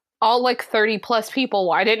 All like 30 plus people,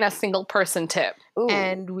 why didn't a single person tip? Ooh.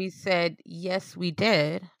 And we said, yes, we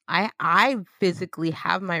did. I physically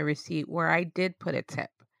have my receipt where I did put a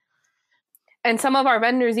tip. And some of our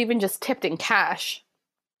vendors even just tipped in cash.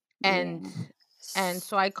 And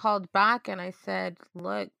so I called back and I said,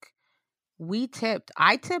 look,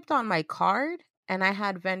 I tipped on my card, and I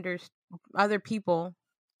had vendors, other people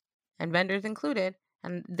and vendors included,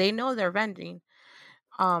 and they know they're vending,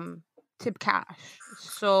 tip cash.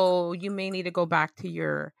 So you may need to go back to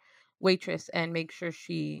your waitress and make sure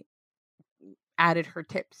she added her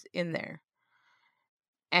tips in there.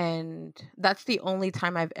 And that's the only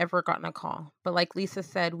time I've ever gotten a call. But like Lisa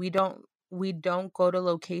said, we don't go to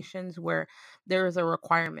locations where there is a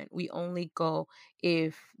requirement. We only go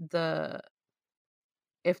if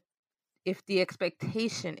the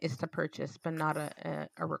expectation is to purchase, but not a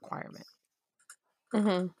requirement.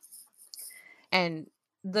 And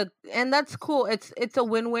that's cool. It's a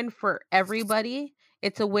win-win for everybody.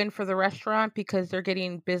 It's a win for the restaurant because they're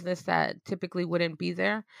getting business that typically wouldn't be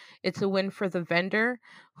there. It's a win for the vendor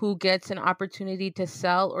who gets an opportunity to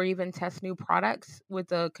sell or even test new products with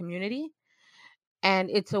the community. And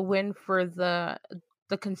it's a win for the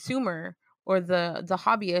consumer or the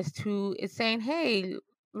hobbyist who is saying, hey,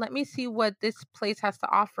 let me see what this place has to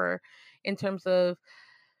offer in terms of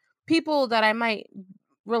people that I might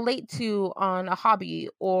relate to on a hobby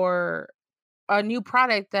or a new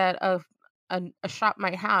product that a shop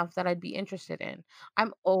might have that I'd be interested in.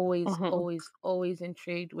 I'm always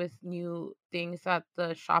intrigued with new things that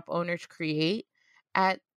the shop owners create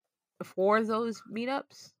for those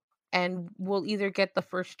meetups, and we'll either get the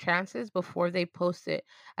first chances before they post it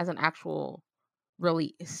as an actual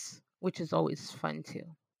release, which is always fun too.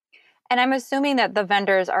 And I'm assuming that the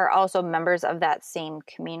vendors are also members of that same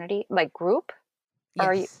community, like group?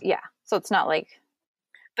 Yes. So it's not like...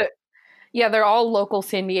 they're all local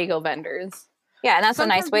San Diego vendors. Yeah, and that's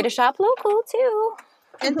sometimes a nice way to shop local too.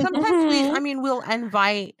 And sometimes we'll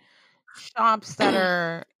invite shops that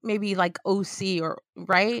are maybe like OC or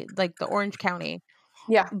right, like the Orange County.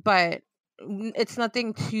 Yeah, but it's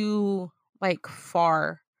nothing too like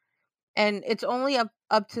far, and it's only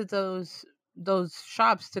up to those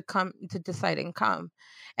shops to come to decide and come.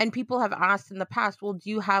 And people have asked in the past, well, do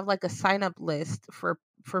you have like a sign up list for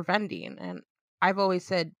vending? And I've always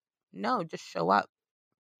said no, just show up.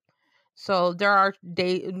 So there are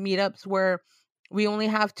meetups where we only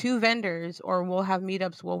have 2 vendors, or we'll have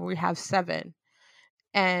meetups where we have 7,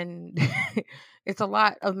 and it's a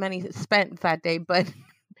lot of money spent that day, but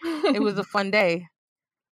it was a fun day.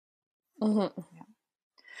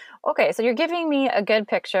 Okay, so you're giving me a good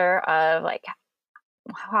picture of like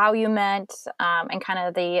how you met, and kind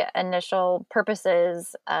of the initial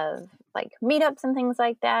purposes of like meetups and things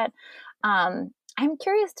like that. I'm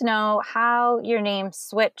curious to know how your name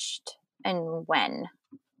switched and when.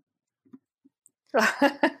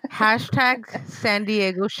 Hashtag San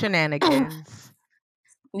Diego shenanigans.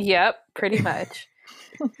 Yep, pretty much.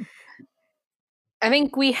 I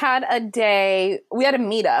think we had a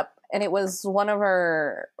meetup, and it was one of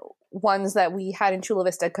our ones that we had in Chula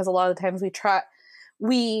Vista, because a lot of the times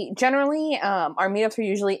we generally, our meetups are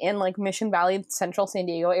usually in like Mission Valley, central San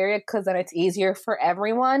Diego area, because then it's easier for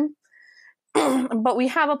everyone. But we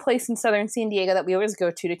have a place in southern San Diego that we always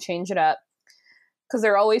go to change it up, because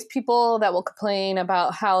there are always people that will complain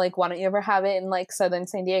about how, like, why don't you ever have it in like southern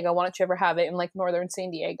San Diego? Why don't you ever have it in like northern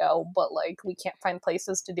San Diego? But like, we can't find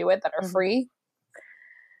places to do it that are free.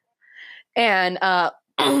 And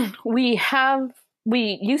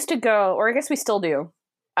we used to go, or I guess we still do.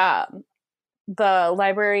 The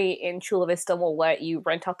library in Chula Vista will let you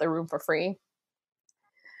rent out the room for free.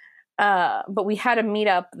 But we had a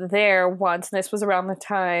meetup there once, and this was around the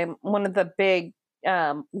time, one of the big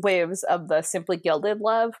waves of the Simply Gilded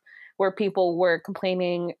love, where people were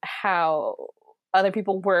complaining how other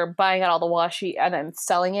people were buying out all the washi and then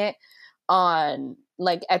selling it on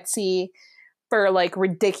like Etsy for like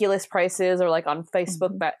ridiculous prices, or like on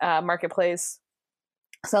Facebook Marketplace,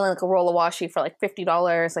 selling like a roll of washi for like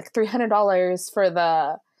 $50, like $300 for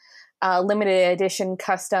the limited edition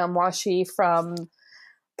custom washi from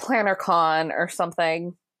PlannerCon or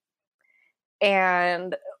something.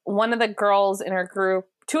 And one of the girls in our group,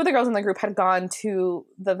 two of the girls in the group had gone to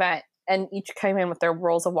the event, and each came in with their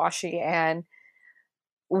rolls of washi, and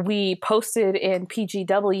we posted in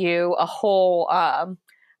PGW a whole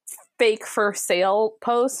fake for sale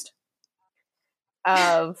post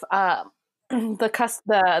of the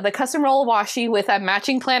custom roll of washi with a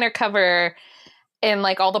matching planner cover, and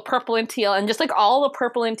like all the purple and teal, and just like all the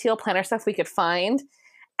purple and teal planner stuff we could find,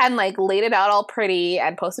 and like laid it out all pretty,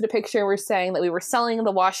 and posted a picture. We're saying that we were selling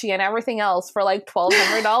the washi and everything else for like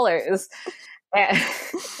 $1,200.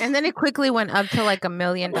 And then it quickly went up to like $1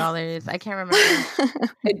 million. I can't remember.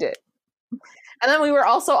 It did. And then we were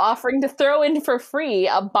also offering to throw in for free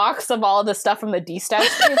a box of all the stuff from the D-Stash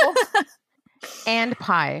table. And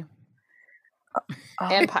pie.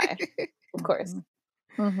 And pie, of course.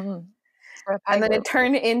 And then it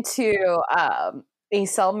turned into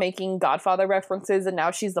Acel making Godfather references, and now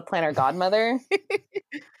she's the planner godmother,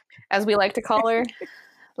 as we like to call her.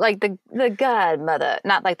 Like the godmother,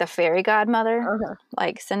 not like the fairy godmother,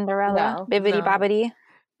 like Cinderella, bibbidi bobbidi.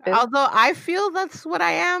 Although I feel that's what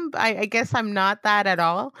I am, I guess I'm not that at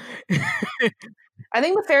all. I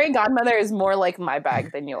think the fairy godmother is more like my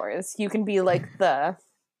bag than yours. You can be like the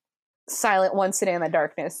silent one sitting in the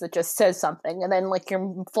darkness that just says something, and then like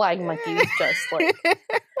your flying monkeys just like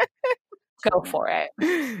go for it.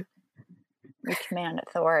 You command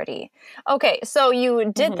authority. Okay, so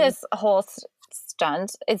you did this whole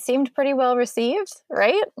stunt. It seemed pretty well received,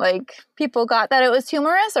 right? Like, people got that it was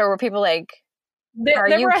humorous, or were people like, there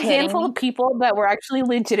were a handful of people that were actually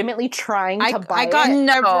legitimately trying to buy it.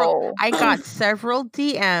 I got several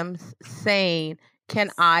DMs saying, can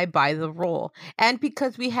I buy the roll? And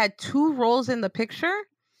because we had 2 rolls in the picture,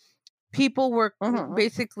 people were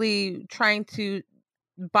basically trying to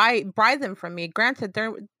buy them from me. Granted,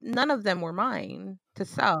 none of them were mine to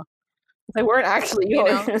sell. They weren't actually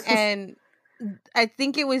yours. You know? And I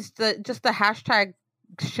think it was just the hashtag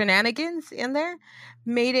shenanigans in there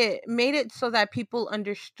made it so that people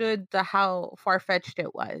understood how far-fetched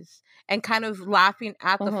it was, and kind of laughing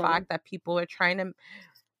at the fact that people are trying to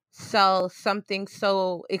sell something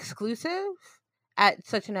so exclusive at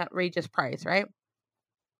such an outrageous price, right?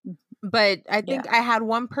 But I think I had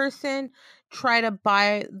one person try to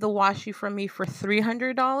buy the washi from me for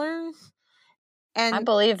 $300. And I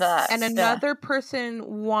believe that. And another person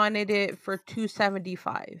wanted it for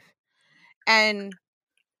 $275. And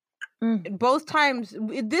both times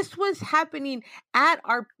this was happening at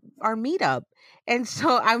our meetup. And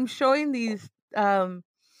so I'm showing these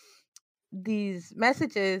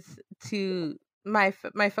messages to my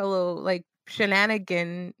fellow like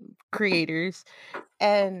shenanigan creators,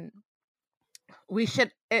 and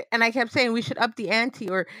I kept saying we should up the ante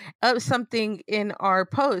or up something in our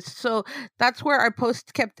post. So that's where our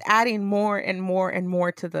post kept adding more and more and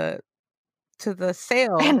more to the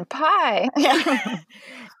sale. And pie.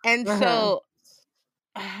 And so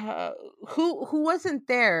who wasn't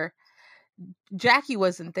there? Jackie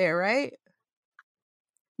wasn't there, right?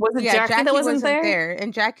 Was it Jackie that wasn't there?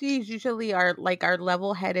 And Jackie is usually our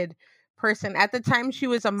level-headed person. At the time, she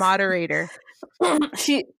was a moderator.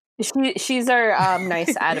 She's our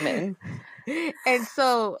nice admin. And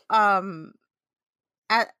so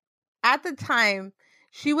at the time,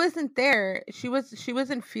 she wasn't there. She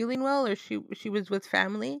wasn't feeling well, or she was with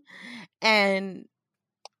family. And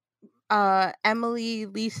Emily,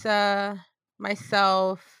 Lisa,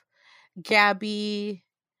 myself, Gabby,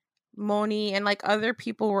 Moni, and like other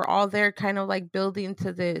people were all there kind of like building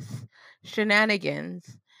to this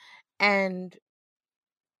shenanigans. And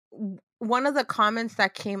one of the comments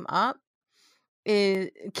that came up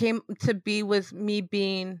came to be was me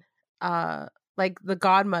being like the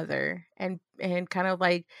godmother and kind of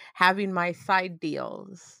like having my side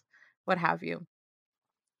deals, what have you.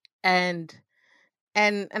 And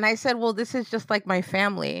and I said, well, this is just like my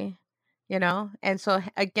family, you know. And so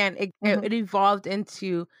again, Mhm. it evolved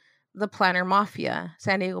into the Planner Mafia,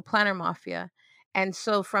 San Diego Planner Mafia. And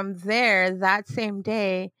so from there, that same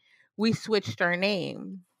day, we switched our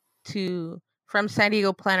name to from San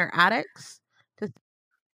Diego Planner Addicts to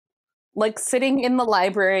Like sitting in the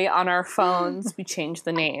library on our phones, we changed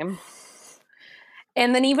the name.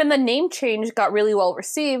 And then even the name change got really well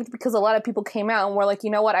received because a lot of people came out and were like, you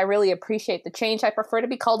know what, I really appreciate the change. I prefer to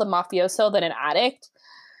be called a mafioso than an addict.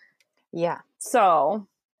 Yeah. So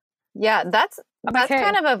Yeah, that's I'm like, hey.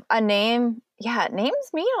 kind of a name. Yeah, names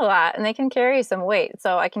mean a lot and they can carry some weight.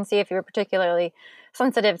 So I can see if you're particularly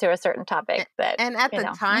sensitive to a certain topic that, and at the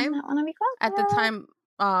might time not want to be called. at the time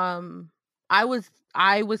I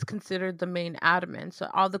was considered the main admin, so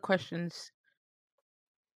all the questions.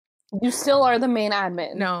 You still are the main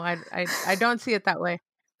admin. No, I don't see it that way.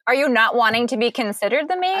 Are you not wanting to be considered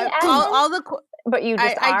the main admin? All the but you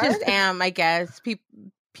just I are? just am, I guess.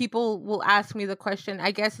 People will ask me the question.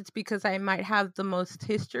 I guess it's because I might have the most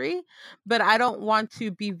history, but I don't want to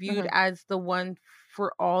be viewed as the one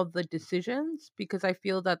for all the decisions because I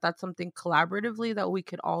feel that that's something collaboratively that we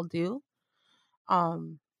could all do. That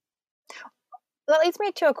leads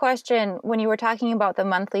me to a question. When you were talking about the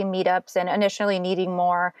monthly meetups and initially needing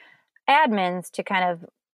more admins to kind of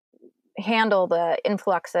handle the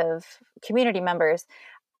influx of community members,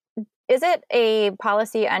 is it a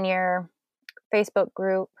policy on your Facebook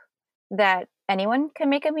group that anyone can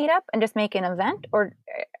make a meetup and just make an event, or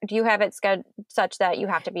do you have it scheduled such that you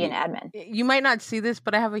have to be an admin? You might not see this,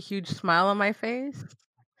 but I have a huge smile on my face.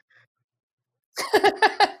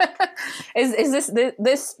 Is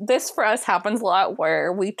this for us happens a lot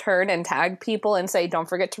where we turn and tag people and say, don't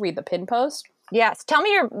forget to read the pin post? Yes. Tell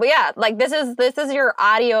me like this is your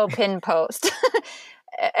audio pin post.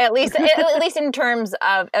 at least in terms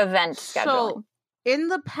of event scheduling. So in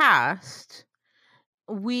the past,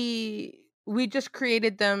 we just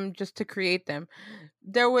created them just to create them.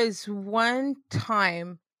 There was one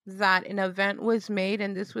time that an event was made,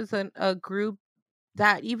 and this was a group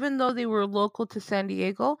that, even though they were local to San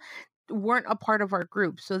Diego, weren't a part of our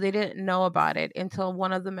group, so they didn't know about it until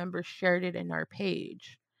one of the members shared it in our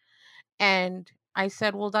page. And I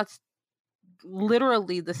said, well, that's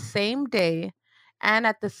literally the same day and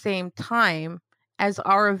at the same time as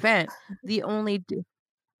our event. The only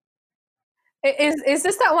Is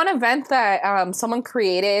this that one event that someone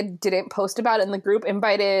created, didn't post about in the group,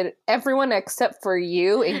 invited everyone except for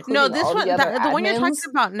you, including no, this all one, the other the one you're talking admins?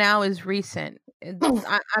 about now is recent.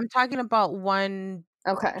 I'm talking about one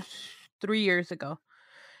Okay. 3 years ago.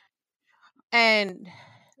 And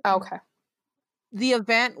Okay. the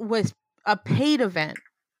event was a paid event.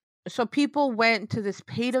 So people went to this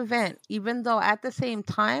paid event, even though at the same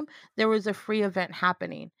time there was a free event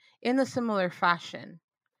happening in a similar fashion.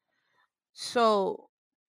 So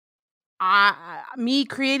me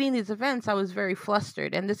creating these events, I was very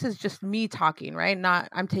flustered, and this is just me talking, right? Not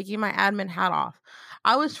I'm taking my admin hat off.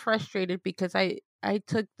 I was frustrated because I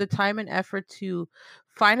took the time and effort to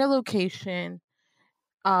find a location,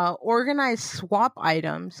 organize swap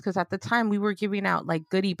items, because at the time we were giving out like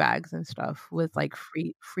goodie bags and stuff with like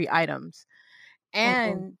free items,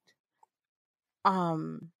 and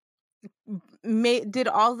um did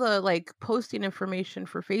all the like posting information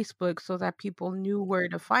for Facebook so that people knew where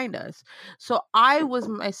to find us. So I was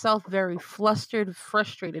myself very flustered,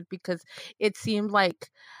 frustrated, because it seemed like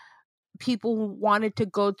people wanted to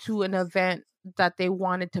go to an event that they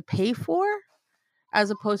wanted to pay for as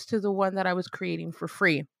opposed to the one that I was creating for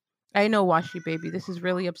free. I know, Washi baby, this is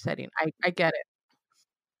really upsetting. I get it.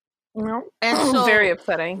 No. And Very so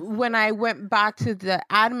upsetting. when I went back to the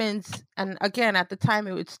admins, and again at the time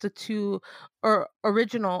it was the two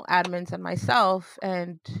original admins and myself,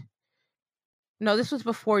 and no, this was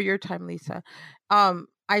before your time, Lisa.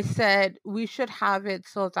 I said we should have it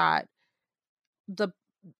so that the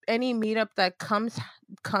any meetup that comes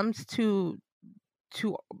to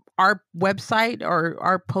our website or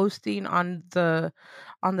our posting on the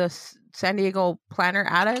San Diego Planner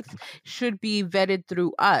Addicts should be vetted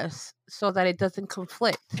through us so that it doesn't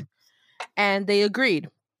conflict. And they agreed.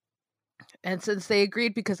 And since they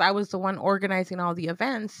agreed, because I was the one organizing all the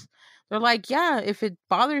events, They're like, yeah, if it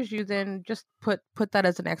bothers you, then just put that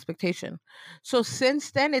as an expectation. So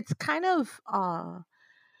since then, it's kind of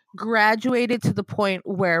graduated to the point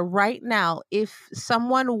where right now, if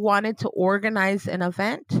someone wanted to organize an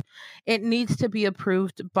event, it needs to be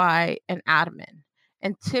approved by an admin.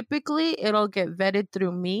 And typically it'll get vetted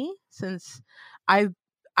through me, since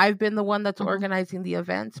I've been the one that's organizing the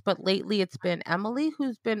events, but lately it's been Emily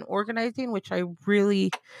who's been organizing, which I really,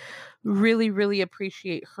 really, really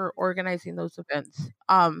appreciate her organizing those events.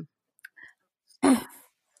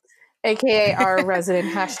 AKA our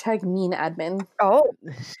resident hashtag mean admin. Oh,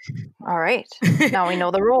 all right. Now we know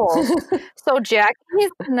the rules. So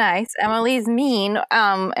Jackie's nice, Emily's mean.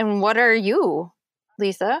 And what are you,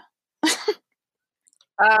 Lisa?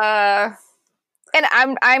 And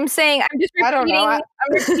I'm saying, I'm just repeating, I don't know. I'm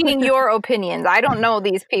repeating your opinions. I don't know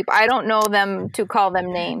these people. I don't know them to call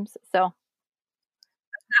them names. So,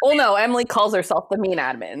 well, no, Emily calls herself the mean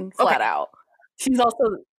admin, flat out. She's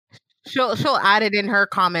also she'll add it in her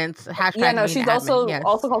comments. Hashtag yeah, no, mean she's admin,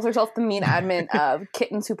 also calls herself the mean admin of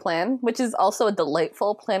Kittens Who Plan, which is also a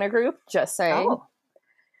delightful planner group. Just saying.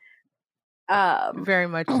 Very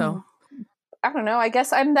much so. I don't know. I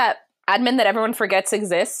guess I'm that admin that everyone forgets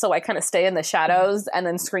exists, so I kind of stay in the shadows and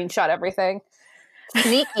then screenshot everything.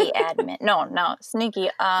 Sneaky admin. No, sneaky.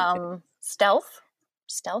 Stealth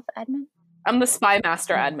admin. I'm the spy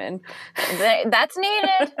master admin. That's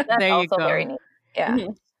needed. That's there also go. very needed. Yeah.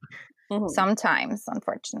 Sometimes,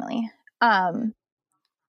 unfortunately. And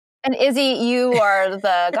Izzy, you are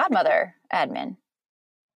the godmother admin.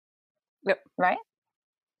 Yep. Right?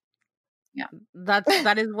 Yeah.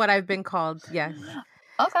 That is what I've been called. Yes.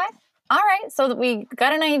 Okay. All right. So we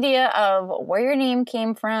got an idea of where your name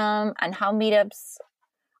came from and how meetups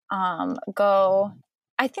go.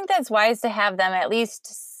 I think that's wise to have them at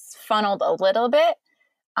least funneled a little bit.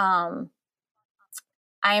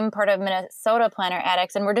 I'm part of Minnesota Planner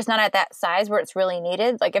Addicts, and we're just not at that size where it's really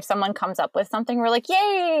needed. Like if someone comes up with something, we're like,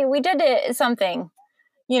 yay, we did it, something.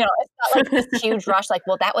 You know, it's not like this huge rush, like,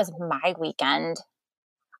 well, that was my weekend.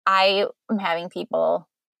 I am having people.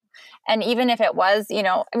 And even if it was, you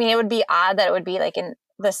know, I mean, it would be odd that it would be like in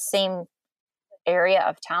the same area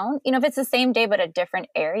of town. You know, if it's the same day but a different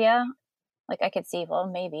area, like I could see, well,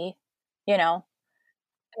 maybe, you know.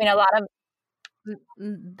 I mean, a lot of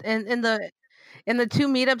in the two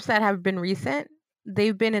meetups that have been recent,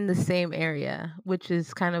 they've been in the same area, which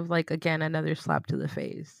is kind of like, again, another slap to the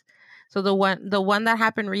face. So the one that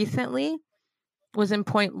happened recently was in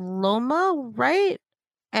Point Loma, right?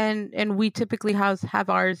 And we typically have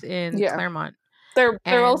ours in Claremont. They're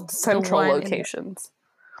all central locations.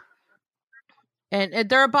 And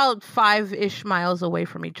they're about 5-ish miles away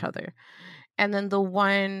from each other. And then the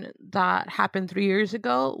one that happened 3 years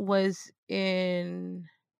ago was in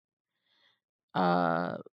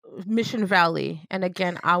Mission Valley, and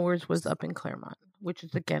again ours was up in Claremont, which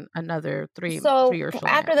is again another 3 or so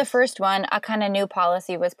after the first one, a kind of new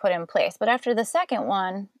policy was put in place, but after the second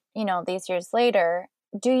one, you know, these years later,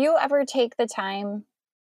 do you ever take the time?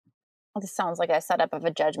 Well, this sounds like a setup of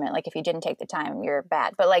a judgment, like if you didn't take the time you're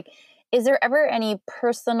bad, but like, is there ever any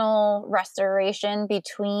personal restoration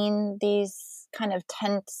between these kind of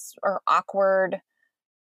tense or awkward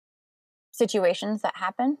situations that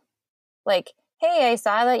happen? Like, hey, I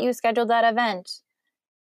saw that you scheduled that event.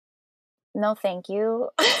 No, thank you.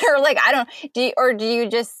 Or like, I don't, do you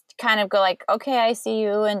just kind of go like, okay, I see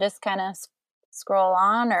you, and just kind of scroll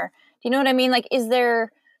on? Or do you know what I mean? Like, is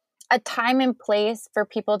there a time and place for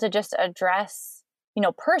people to just address, you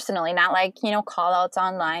know, personally, not like, you know, call outs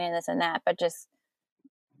online and this and that, but just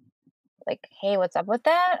like, hey, what's up with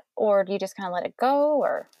that? Or do you just kind of let it go?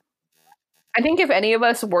 Or I think if any of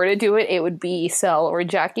us were to do it, it would be Sel or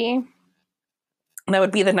Jackie. And that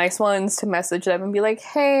would be the nice ones to message them and be like,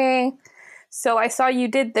 hey, so I saw you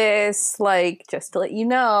did this, like, just to let you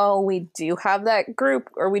know, we do have that group,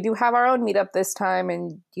 or we do have our own meetup this time,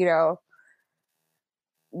 and, you know,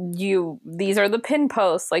 these are the pin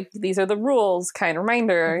posts, like, these are the rules, kind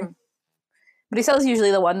reminder. But Isel's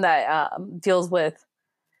usually the one that deals with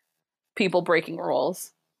people breaking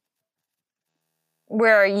rules.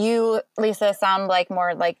 Where you, Lisa, sound like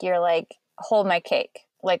more like you're like, hold my cake.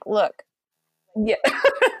 Like, look. Yeah.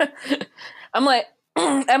 I'm like,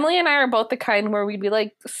 Emily and I are both the kind where we'd be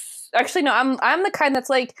like, actually, no, I'm the kind that's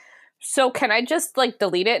like, so can I just like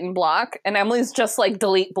delete it and block? And Emily's just like,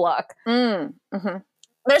 delete, block. There's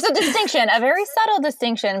a distinction, a very subtle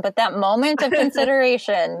distinction, but that moment of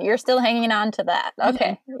consideration, you're still hanging on to that.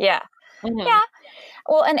 Okay. Yeah. Yeah.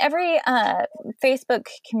 Well, and every Facebook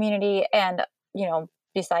community, and, you know,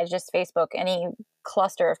 besides just Facebook, any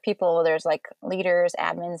cluster of people, there's like leaders,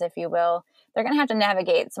 admins, if you will, they're going to have to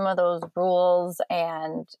navigate some of those rules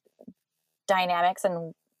and dynamics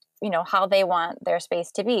and, you know, how they want their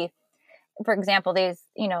space to be. For example, these,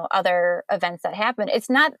 you know, other events that happen, it's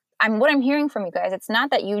not, what I'm hearing from you guys, it's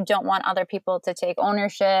not that you don't want other people to take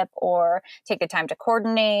ownership or take the time to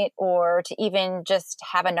coordinate or to even just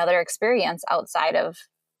have another experience outside of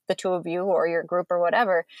the two of you or your group or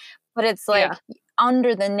whatever. But it's like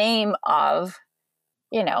under the name of,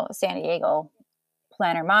 you know, San Diego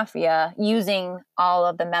Planner Mafia, using all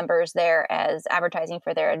of the members there as advertising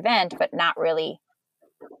for their event, but not really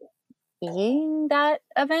being that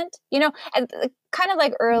event, you know. And kind of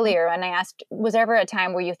like earlier, and I asked, was there ever a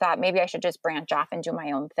time where you thought maybe I should just branch off and do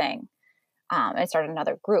my own thing and start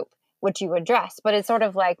another group, which you address? But it's sort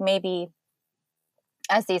of like maybe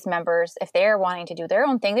as these members, if they're wanting to do their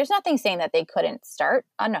own thing, there's nothing saying that they couldn't start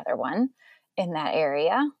another one in that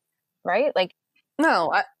area, right? Like,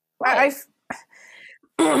 no,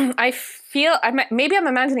 I feel maybe I'm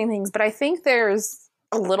imagining things, but I think there's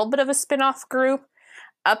a little bit of a spin-off group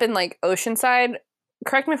up in like Oceanside.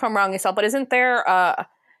 Correct me if I'm wrong, Isel, but isn't there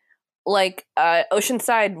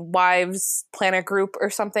Oceanside Wives Planner Group or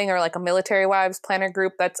something, or like a military wives planner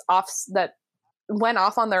group that went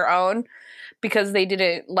off on their own because they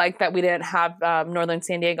didn't like that we didn't have Northern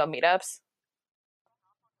San Diego meetups?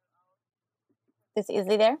 is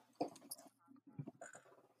Izzy there?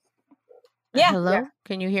 Yeah. Hello? Yeah.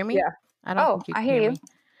 Can you hear me? Yeah. I don't think you I can hear you. me.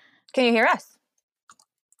 Can you hear us?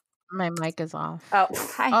 My mic is off. Oh,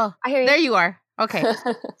 hi. Oh, I hear you. there you are. Okay.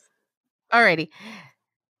 Alrighty.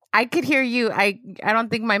 I could hear you. I don't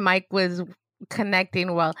think my mic was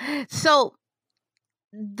connecting well. So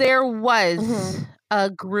there was a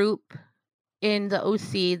group in the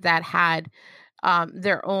OC that had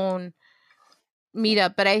their own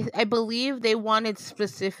meetup, but I believe they wanted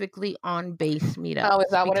specifically on base meetups. Oh,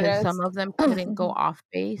 is that what it because is? some of them couldn't go off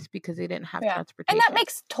base because they didn't have transportation. And that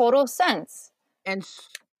makes total sense. And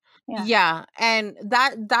and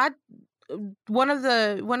that one of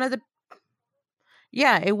the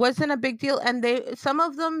it wasn't a big deal, and some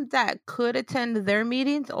of them that could attend their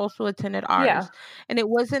meetings also attended ours, and it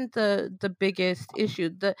wasn't the biggest issue.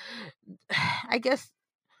 I guess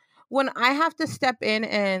when I have to step in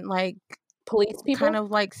and like police people, kind of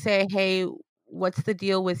like say, hey, what's the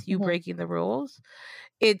deal with you breaking the rules?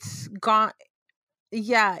 It's gone.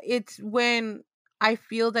 Yeah, it's when I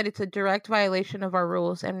feel that it's a direct violation of our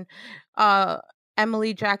rules. And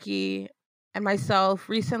Emily, Jackie, and myself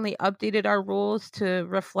recently updated our rules to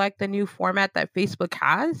reflect the new format that Facebook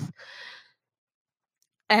has.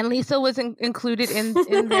 And Lisa was included in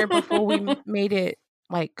there before we made it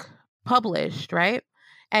like published, right?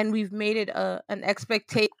 And we've made it an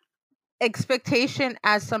expectation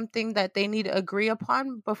as something that they need to agree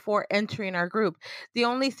upon before entering our group. The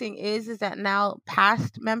only thing is that now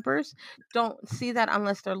past members don't see that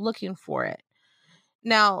unless they're looking for it.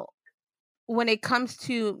 Now, when it comes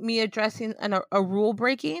to me addressing a rule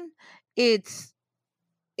breaking, it's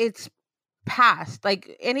past.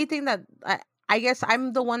 Like anything that I guess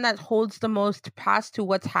I'm the one that holds the most past to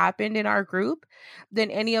what's happened in our group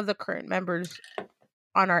than any of the current members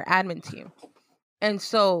on our admin team. And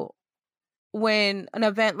so when an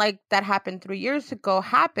event like that happened 3 years ago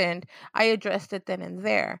happened, I addressed it then and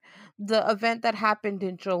there. The event that happened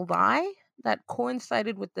in July that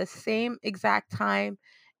coincided with the same exact time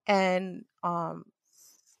and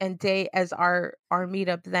day as our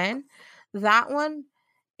meetup then, that one,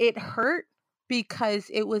 it hurt because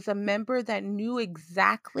it was a member that knew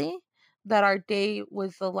exactly that our day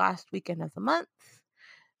was the last weekend of the month.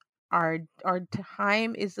 Our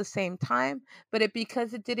time is the same time, but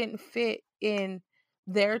because it didn't fit in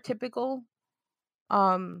their typical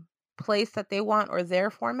place that they want or their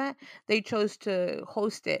format, they chose to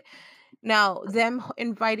host it. Now, them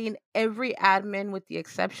inviting every admin with the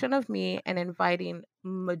exception of me and inviting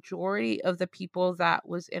majority of the people that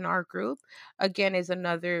was in our group again is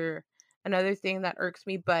another thing that irks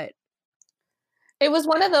me. But it was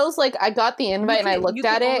one of those, like, I got the invite and I looked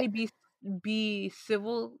at it. Only be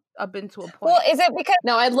civil up into a point. Well, is it because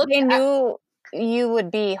no, I looked they knew you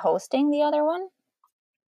would be hosting the other one?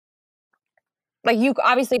 Like, you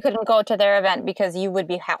obviously couldn't go to their event because you would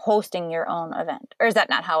be hosting your own event, or is that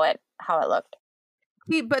not how it looked?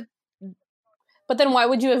 See, but then why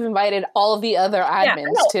would you have invited all of the other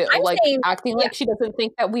admins too? I'm like saying, acting like she doesn't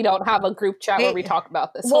think that we don't have a group chat where we talk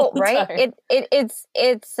about this. Well, right? Time.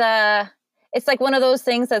 It's like one of those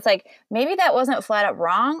things that's like, maybe that wasn't flat out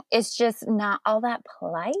wrong. It's just not all that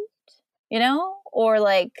polite, you know, or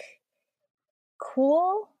like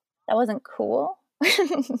cool. That wasn't cool.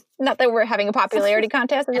 Not that we're having a popularity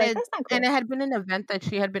contest. It's like, that's not cool. And it had been an event that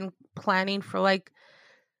she had been planning for like,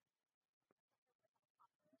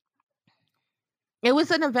 it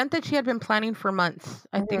was an event that she had been planning for months.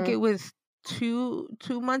 I think it was 2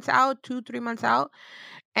 months out, 3 months out.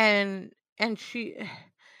 And she,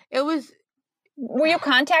 it was, Were you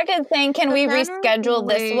contacted saying, can the we manner and reschedule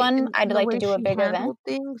this way, one? and I'd the like to way do a she big event. handled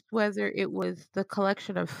things, whether it was the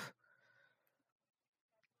collection of,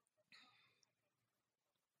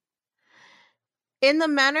 in the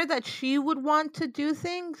manner that she would want to do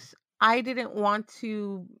things, I didn't want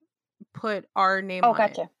to put our name Oh, on it.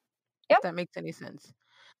 gotcha. If Yep. that makes any sense.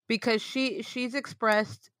 Because she's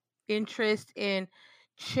expressed interest in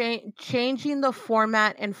changing the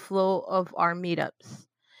format and flow of our meetups.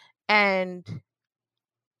 And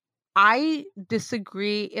I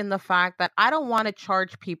disagree in the fact that I don't want to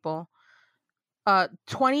charge people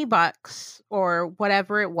 $20 or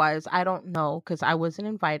whatever it was. I don't know because I wasn't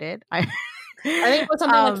invited. I think it was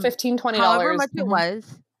something like $15-20. However much it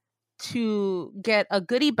was to get a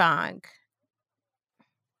goodie bag.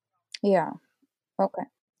 Yeah. Okay.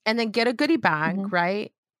 And then get a goodie bag,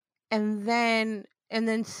 right? And then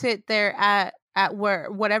sit there at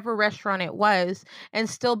whatever restaurant it was and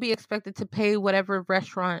still be expected to pay whatever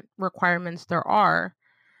restaurant requirements there are,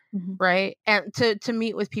 right? And to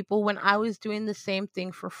meet with people when I was doing the same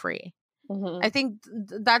thing for free. I think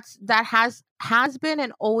that has been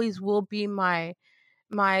and always will be my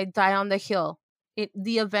die on the hill.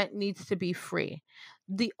 The event needs to be free.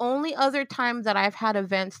 The only other time that I've had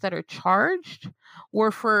events that are charged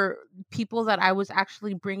were for people that I was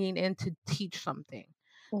actually bringing in to teach something.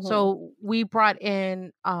 So we brought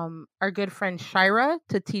in our good friend Shira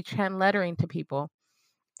to teach hand lettering to people,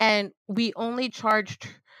 and we only charged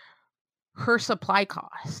her supply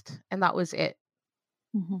cost, and that was it.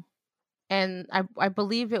 And I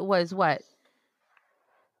believe it was what,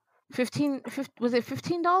 15 was it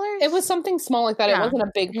 $15? It was something small like that. Yeah. It wasn't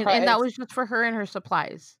a big price. And that was just for her and her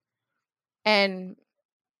supplies. And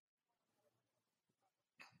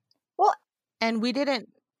we didn't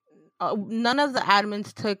none of the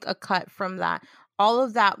admins took a cut from that. All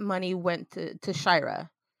of that money went to Shira,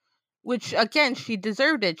 which again, she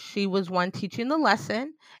deserved it. She was one teaching the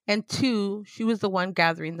lesson, and two, she was the one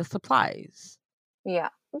gathering the supplies. Yeah.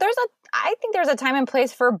 I think there's a time and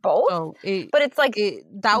place for both. So but it's like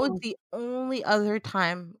that was the only other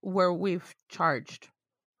time where we've charged.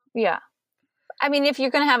 Yeah. I mean, if you're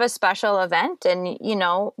going to have a special event and,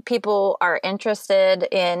 people are interested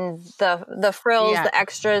in the frills, the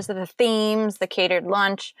extras, the themes, the catered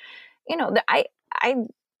lunch,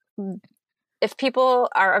 if people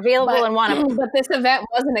are available and want to. But this event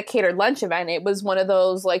wasn't a catered lunch event. It was one of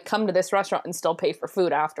those, like, come to this restaurant and still pay for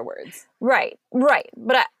food afterwards. Right.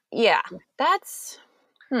 But that's.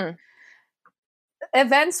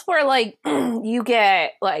 Events where, like, you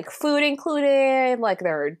get, like, food included, like,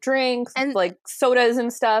 there are drinks, and like, sodas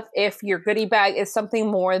and stuff. If your goodie bag is something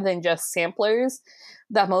more than just samplers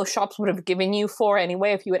that most shops would have given you for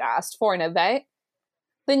anyway if you had asked for an event,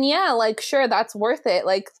 then yeah, like, sure, that's worth it.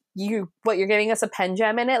 Like, you're getting us a pen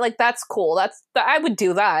gem in it, like, that's cool. I would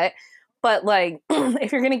do that. But, like,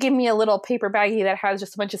 if you're gonna give me a little paper baggie that has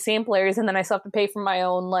just a bunch of samplers and then I still have to pay for my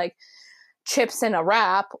own, like, chips and a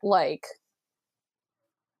wrap, like...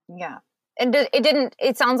 Yeah. And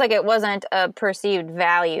it sounds like it wasn't a perceived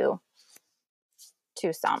value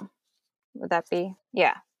to some. Would that be?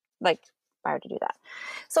 Yeah. Like, if I were to do that.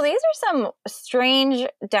 So these are some strange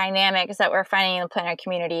dynamics that we're finding in the planner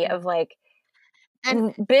community of, like,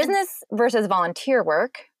 business versus volunteer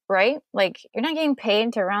work, right? Like, you're not getting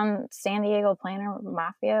paid to run San Diego Planner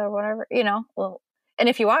Mafia or whatever, Well, and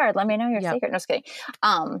if you are, let me know your secret. No, just kidding.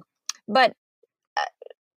 But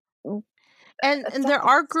and there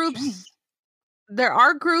are groups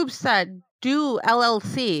that do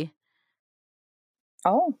LLC.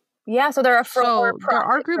 Oh, yeah. So there are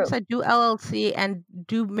groups that do LLC and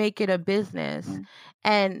do make it a business.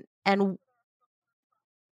 And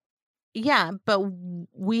yeah, but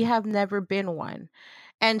we have never been one.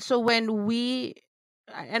 And so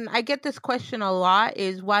and I get this question a lot,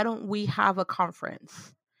 is why don't we have a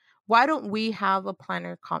conference? Why don't we have a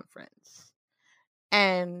planner conference?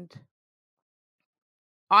 And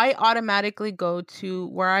I automatically go to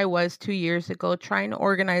where I was 2 years ago, trying to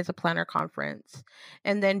organize a planner conference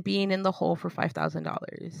and then being in the hole for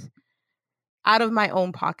 $5,000 out of my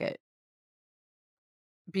own pocket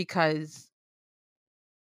because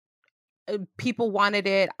people wanted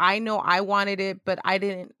it. I know I wanted it, but I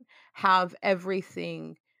didn't have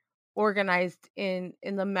everything organized in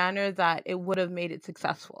the manner that it would have made it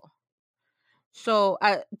successful. So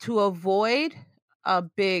to avoid a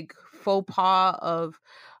big faux pas of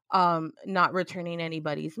not returning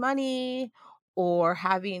anybody's money or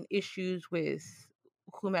having issues with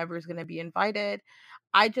whomever is going to be invited.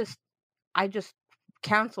 I just I just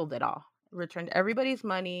canceled it all. Returned everybody's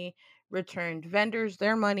money, returned vendors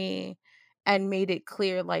their money, and made it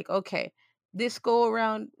clear like, okay, this go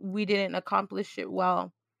around we didn't accomplish it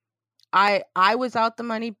well. I was out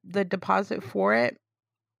the deposit for it.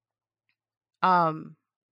 Um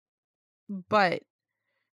but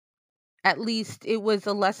at least it was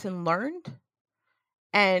a lesson learned,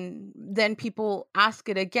 and then people ask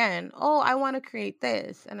it again. Oh, I want to create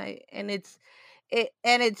this, and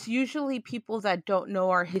it's usually people that don't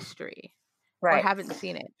know our history or Right. haven't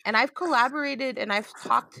seen it. And I've collaborated and I've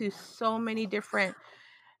talked to so many different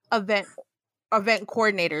event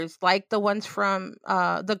coordinators, like the ones from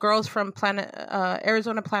the girls from Planet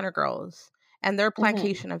Arizona Planner Girls and their Mhm.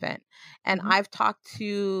 plantation event. And Mhm. I've talked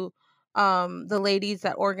to the ladies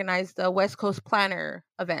that organize the West Coast Planner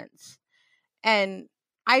events. And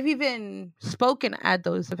I've even spoken at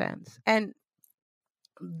those events. And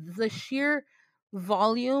the sheer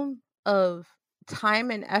volume of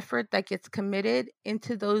time and effort that gets committed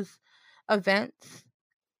into those events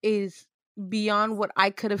is beyond what I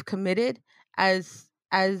could have committed as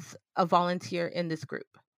a volunteer in this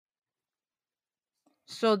group.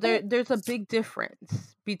 So there's a big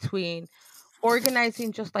difference between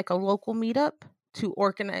organizing just like a local meetup to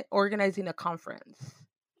organizing a conference.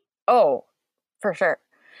 Oh, for sure.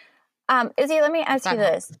 Izzy, let me If ask you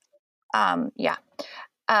that this. helps. Yeah.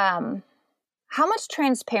 Um, how much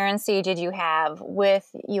transparency did you have with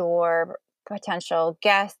your potential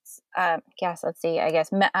guests, let's see, I guess,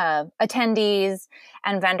 attendees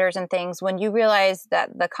and vendors and things when you realized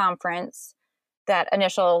that the conference, that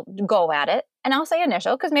initial go at it, and I'll say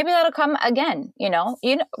initial because maybe that'll come again, we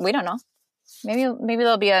don't know. Maybe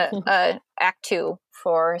there'll be a act 2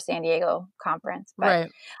 for San Diego conference, but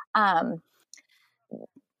Right. um,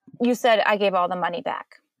 you said I gave all the money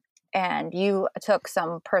back and you took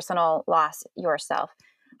some personal loss yourself.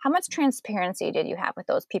 How much transparency did you have with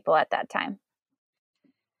those people at that time?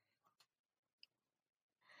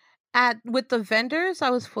 With the vendors, I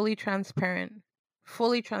was fully transparent.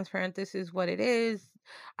 Fully transparent. This is what it is.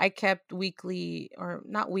 I kept weekly, or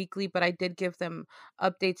not weekly, but I did give them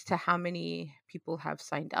updates to how many people have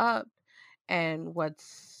signed up and what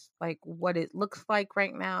it looks like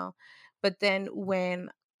right now. But then when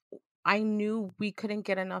I knew we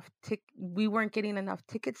weren't getting enough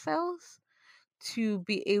ticket sales to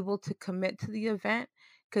be able to commit to the event,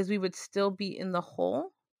 because we would still be in the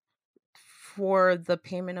hole for the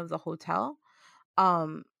payment of the hotel.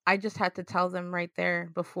 I just had to tell them right there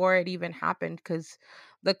before it even happened, because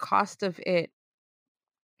the cost of it,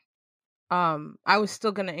 I was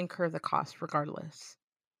still going to incur the cost regardless.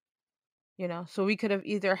 So we could have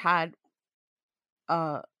either had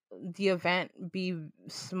uh the event be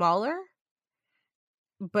smaller,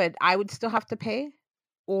 but I would still have to pay,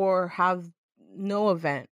 or have no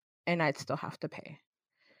event and I'd still have to pay.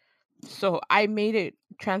 So I made it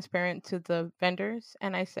transparent to the vendors,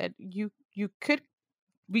 and I said, you could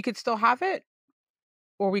we could still have it,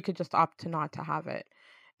 or we could just opt to not to have it.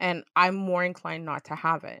 And I'm more inclined not to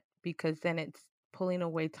have it, because then it's pulling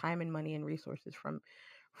away time and money and resources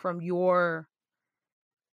from your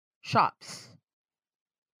shops.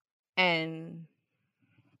 And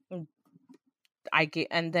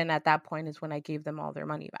and then at that point is when I gave them all their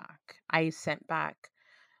money back. I sent back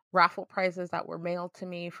raffle prizes that were mailed to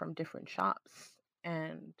me from different shops.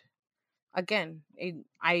 And again,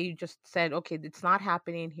 I just said, okay, it's not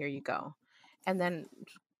happening. Here you go. And then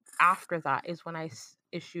after that is when I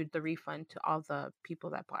issued the refund to all the people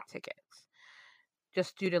that bought tickets,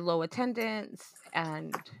 just due to low attendance,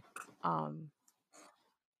 and um,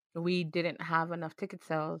 we didn't have enough ticket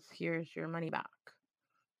sales. Here's your money back.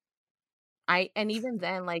 And even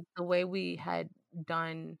then, like the way we had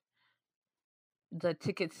done the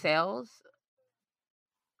ticket sales,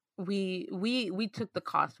 we took the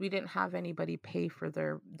cost. We didn't have anybody pay for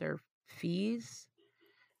their fees,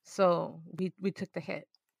 so we took the hit,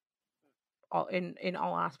 all in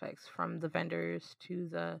all aspects, from the vendors to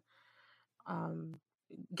the um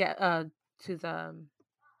get to the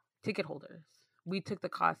ticket holders. We took the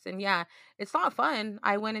cost. And yeah, it's not fun.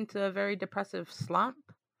 I went into a very depressive slump,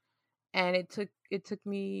 and it took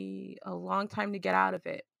me a long time to get out of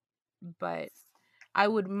it. But I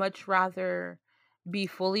would much rather be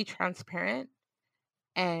fully transparent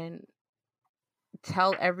and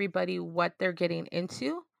tell everybody what they're getting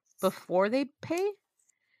into before they pay,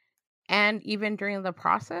 and even during the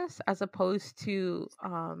process, as opposed to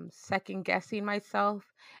second guessing myself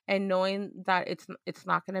and knowing that it's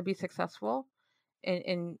not going to be successful,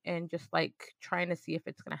 and just like trying to see if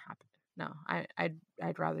it's gonna happen. No,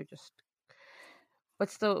 I'd rather just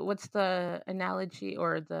what's the analogy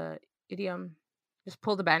or the idiom? Just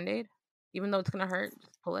pull the band-aid, even though it's gonna hurt.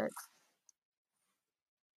 Just pull it.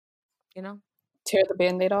 You know, Tear the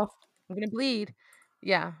band-aid off. I'm gonna bleed.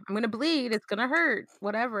 Yeah, I'm gonna bleed. It's gonna hurt.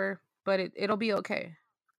 Whatever, but it'll be okay.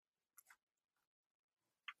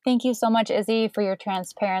 Thank you so much, Izzy, for your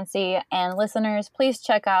transparency. And listeners, please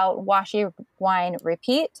check out Washi Wine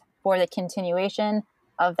Repeat for the continuation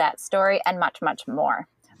of that story and much, much more.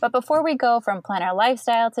 But before we go from Planner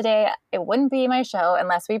Lifestyle today, it wouldn't be my show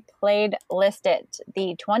unless we played List It,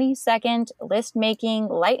 the 20-second list-making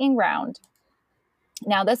lightning round.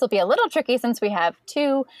 Now, this will be a little tricky since we have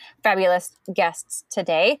two fabulous guests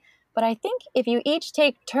today, but I think if you each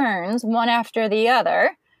take turns, one after the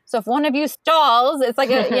other, so if one of you stalls, it's like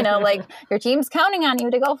like your team's counting on you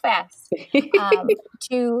to go fast.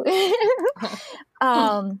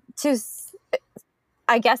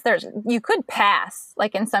 I guess you could pass,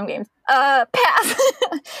 like in some games, pass,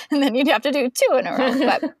 and then you'd have to do two in a row.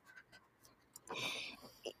 But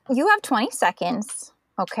you have 20 seconds.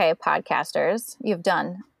 Okay, podcasters, you've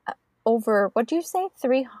done over, what do you say,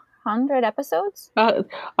 300 episodes?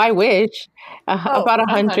 I wish. About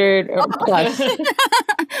 100 plus.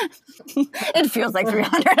 It feels like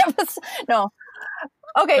 300 episodes. No.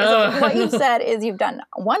 Okay, so what you said is you've done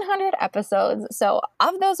 100 episodes. So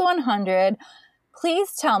of those 100,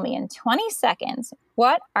 please tell me in 20 seconds,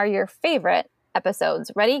 what are your favorite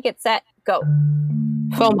episodes? Ready, get set, go.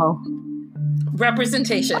 FOMO.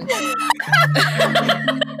 Representation.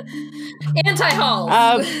 Anti-hauls.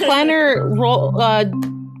 Planner rules?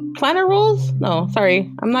 No, sorry.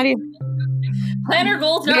 I'm not even. Planner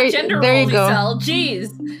goals, not gender roles, Excel. Jeez.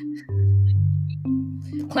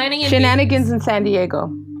 Planning and Shenanigans in San Diego.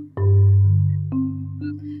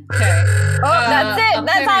 Okay. Oh, that's it.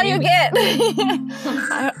 That's all you get.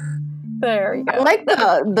 There you go. I like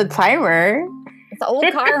the timer. It's an old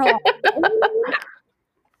car home.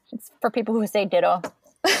 It's for people who say ditto.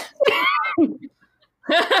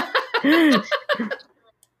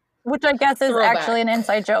 Which I guess is actually an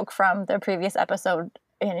inside joke from the previous episode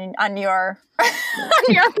on your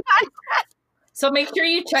podcast. So make sure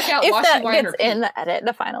you check out if Washi that Wine gets Repeat. in the edit,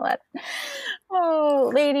 the final edit.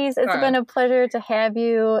 Oh, ladies, it's been a pleasure to have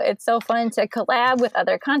you. It's so fun to collab with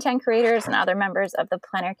other content creators and other members of the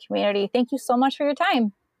Planner community. Thank you so much for your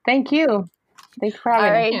time. Thank you. Thanks for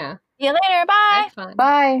having me. Yeah. See you later. Bye. Have fun.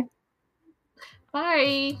 Bye.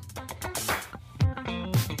 Bye.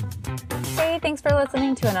 Hey, thanks for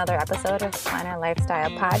listening to another episode of Planner Lifestyle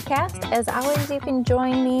Podcast. As always, you can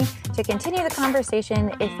join me to continue the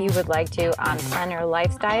conversation if you would like to on Planner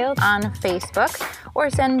Lifestyle on Facebook, or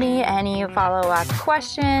send me any follow-up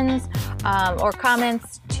questions or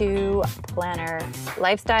comments to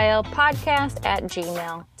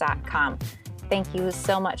plannerlifestylepodcast@gmail.com. Thank you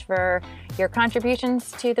so much for your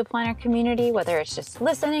contributions to the Planner community, whether it's just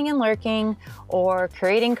listening and lurking or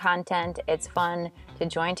creating content. It's fun to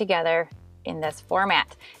join together in this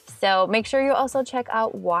format. So make sure you also check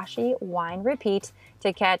out Washi Wine Repeat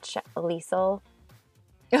to catch Liesel.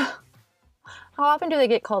 How often do they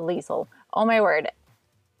get called Liesel? Oh my word.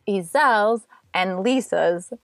 Izel's and Lisa's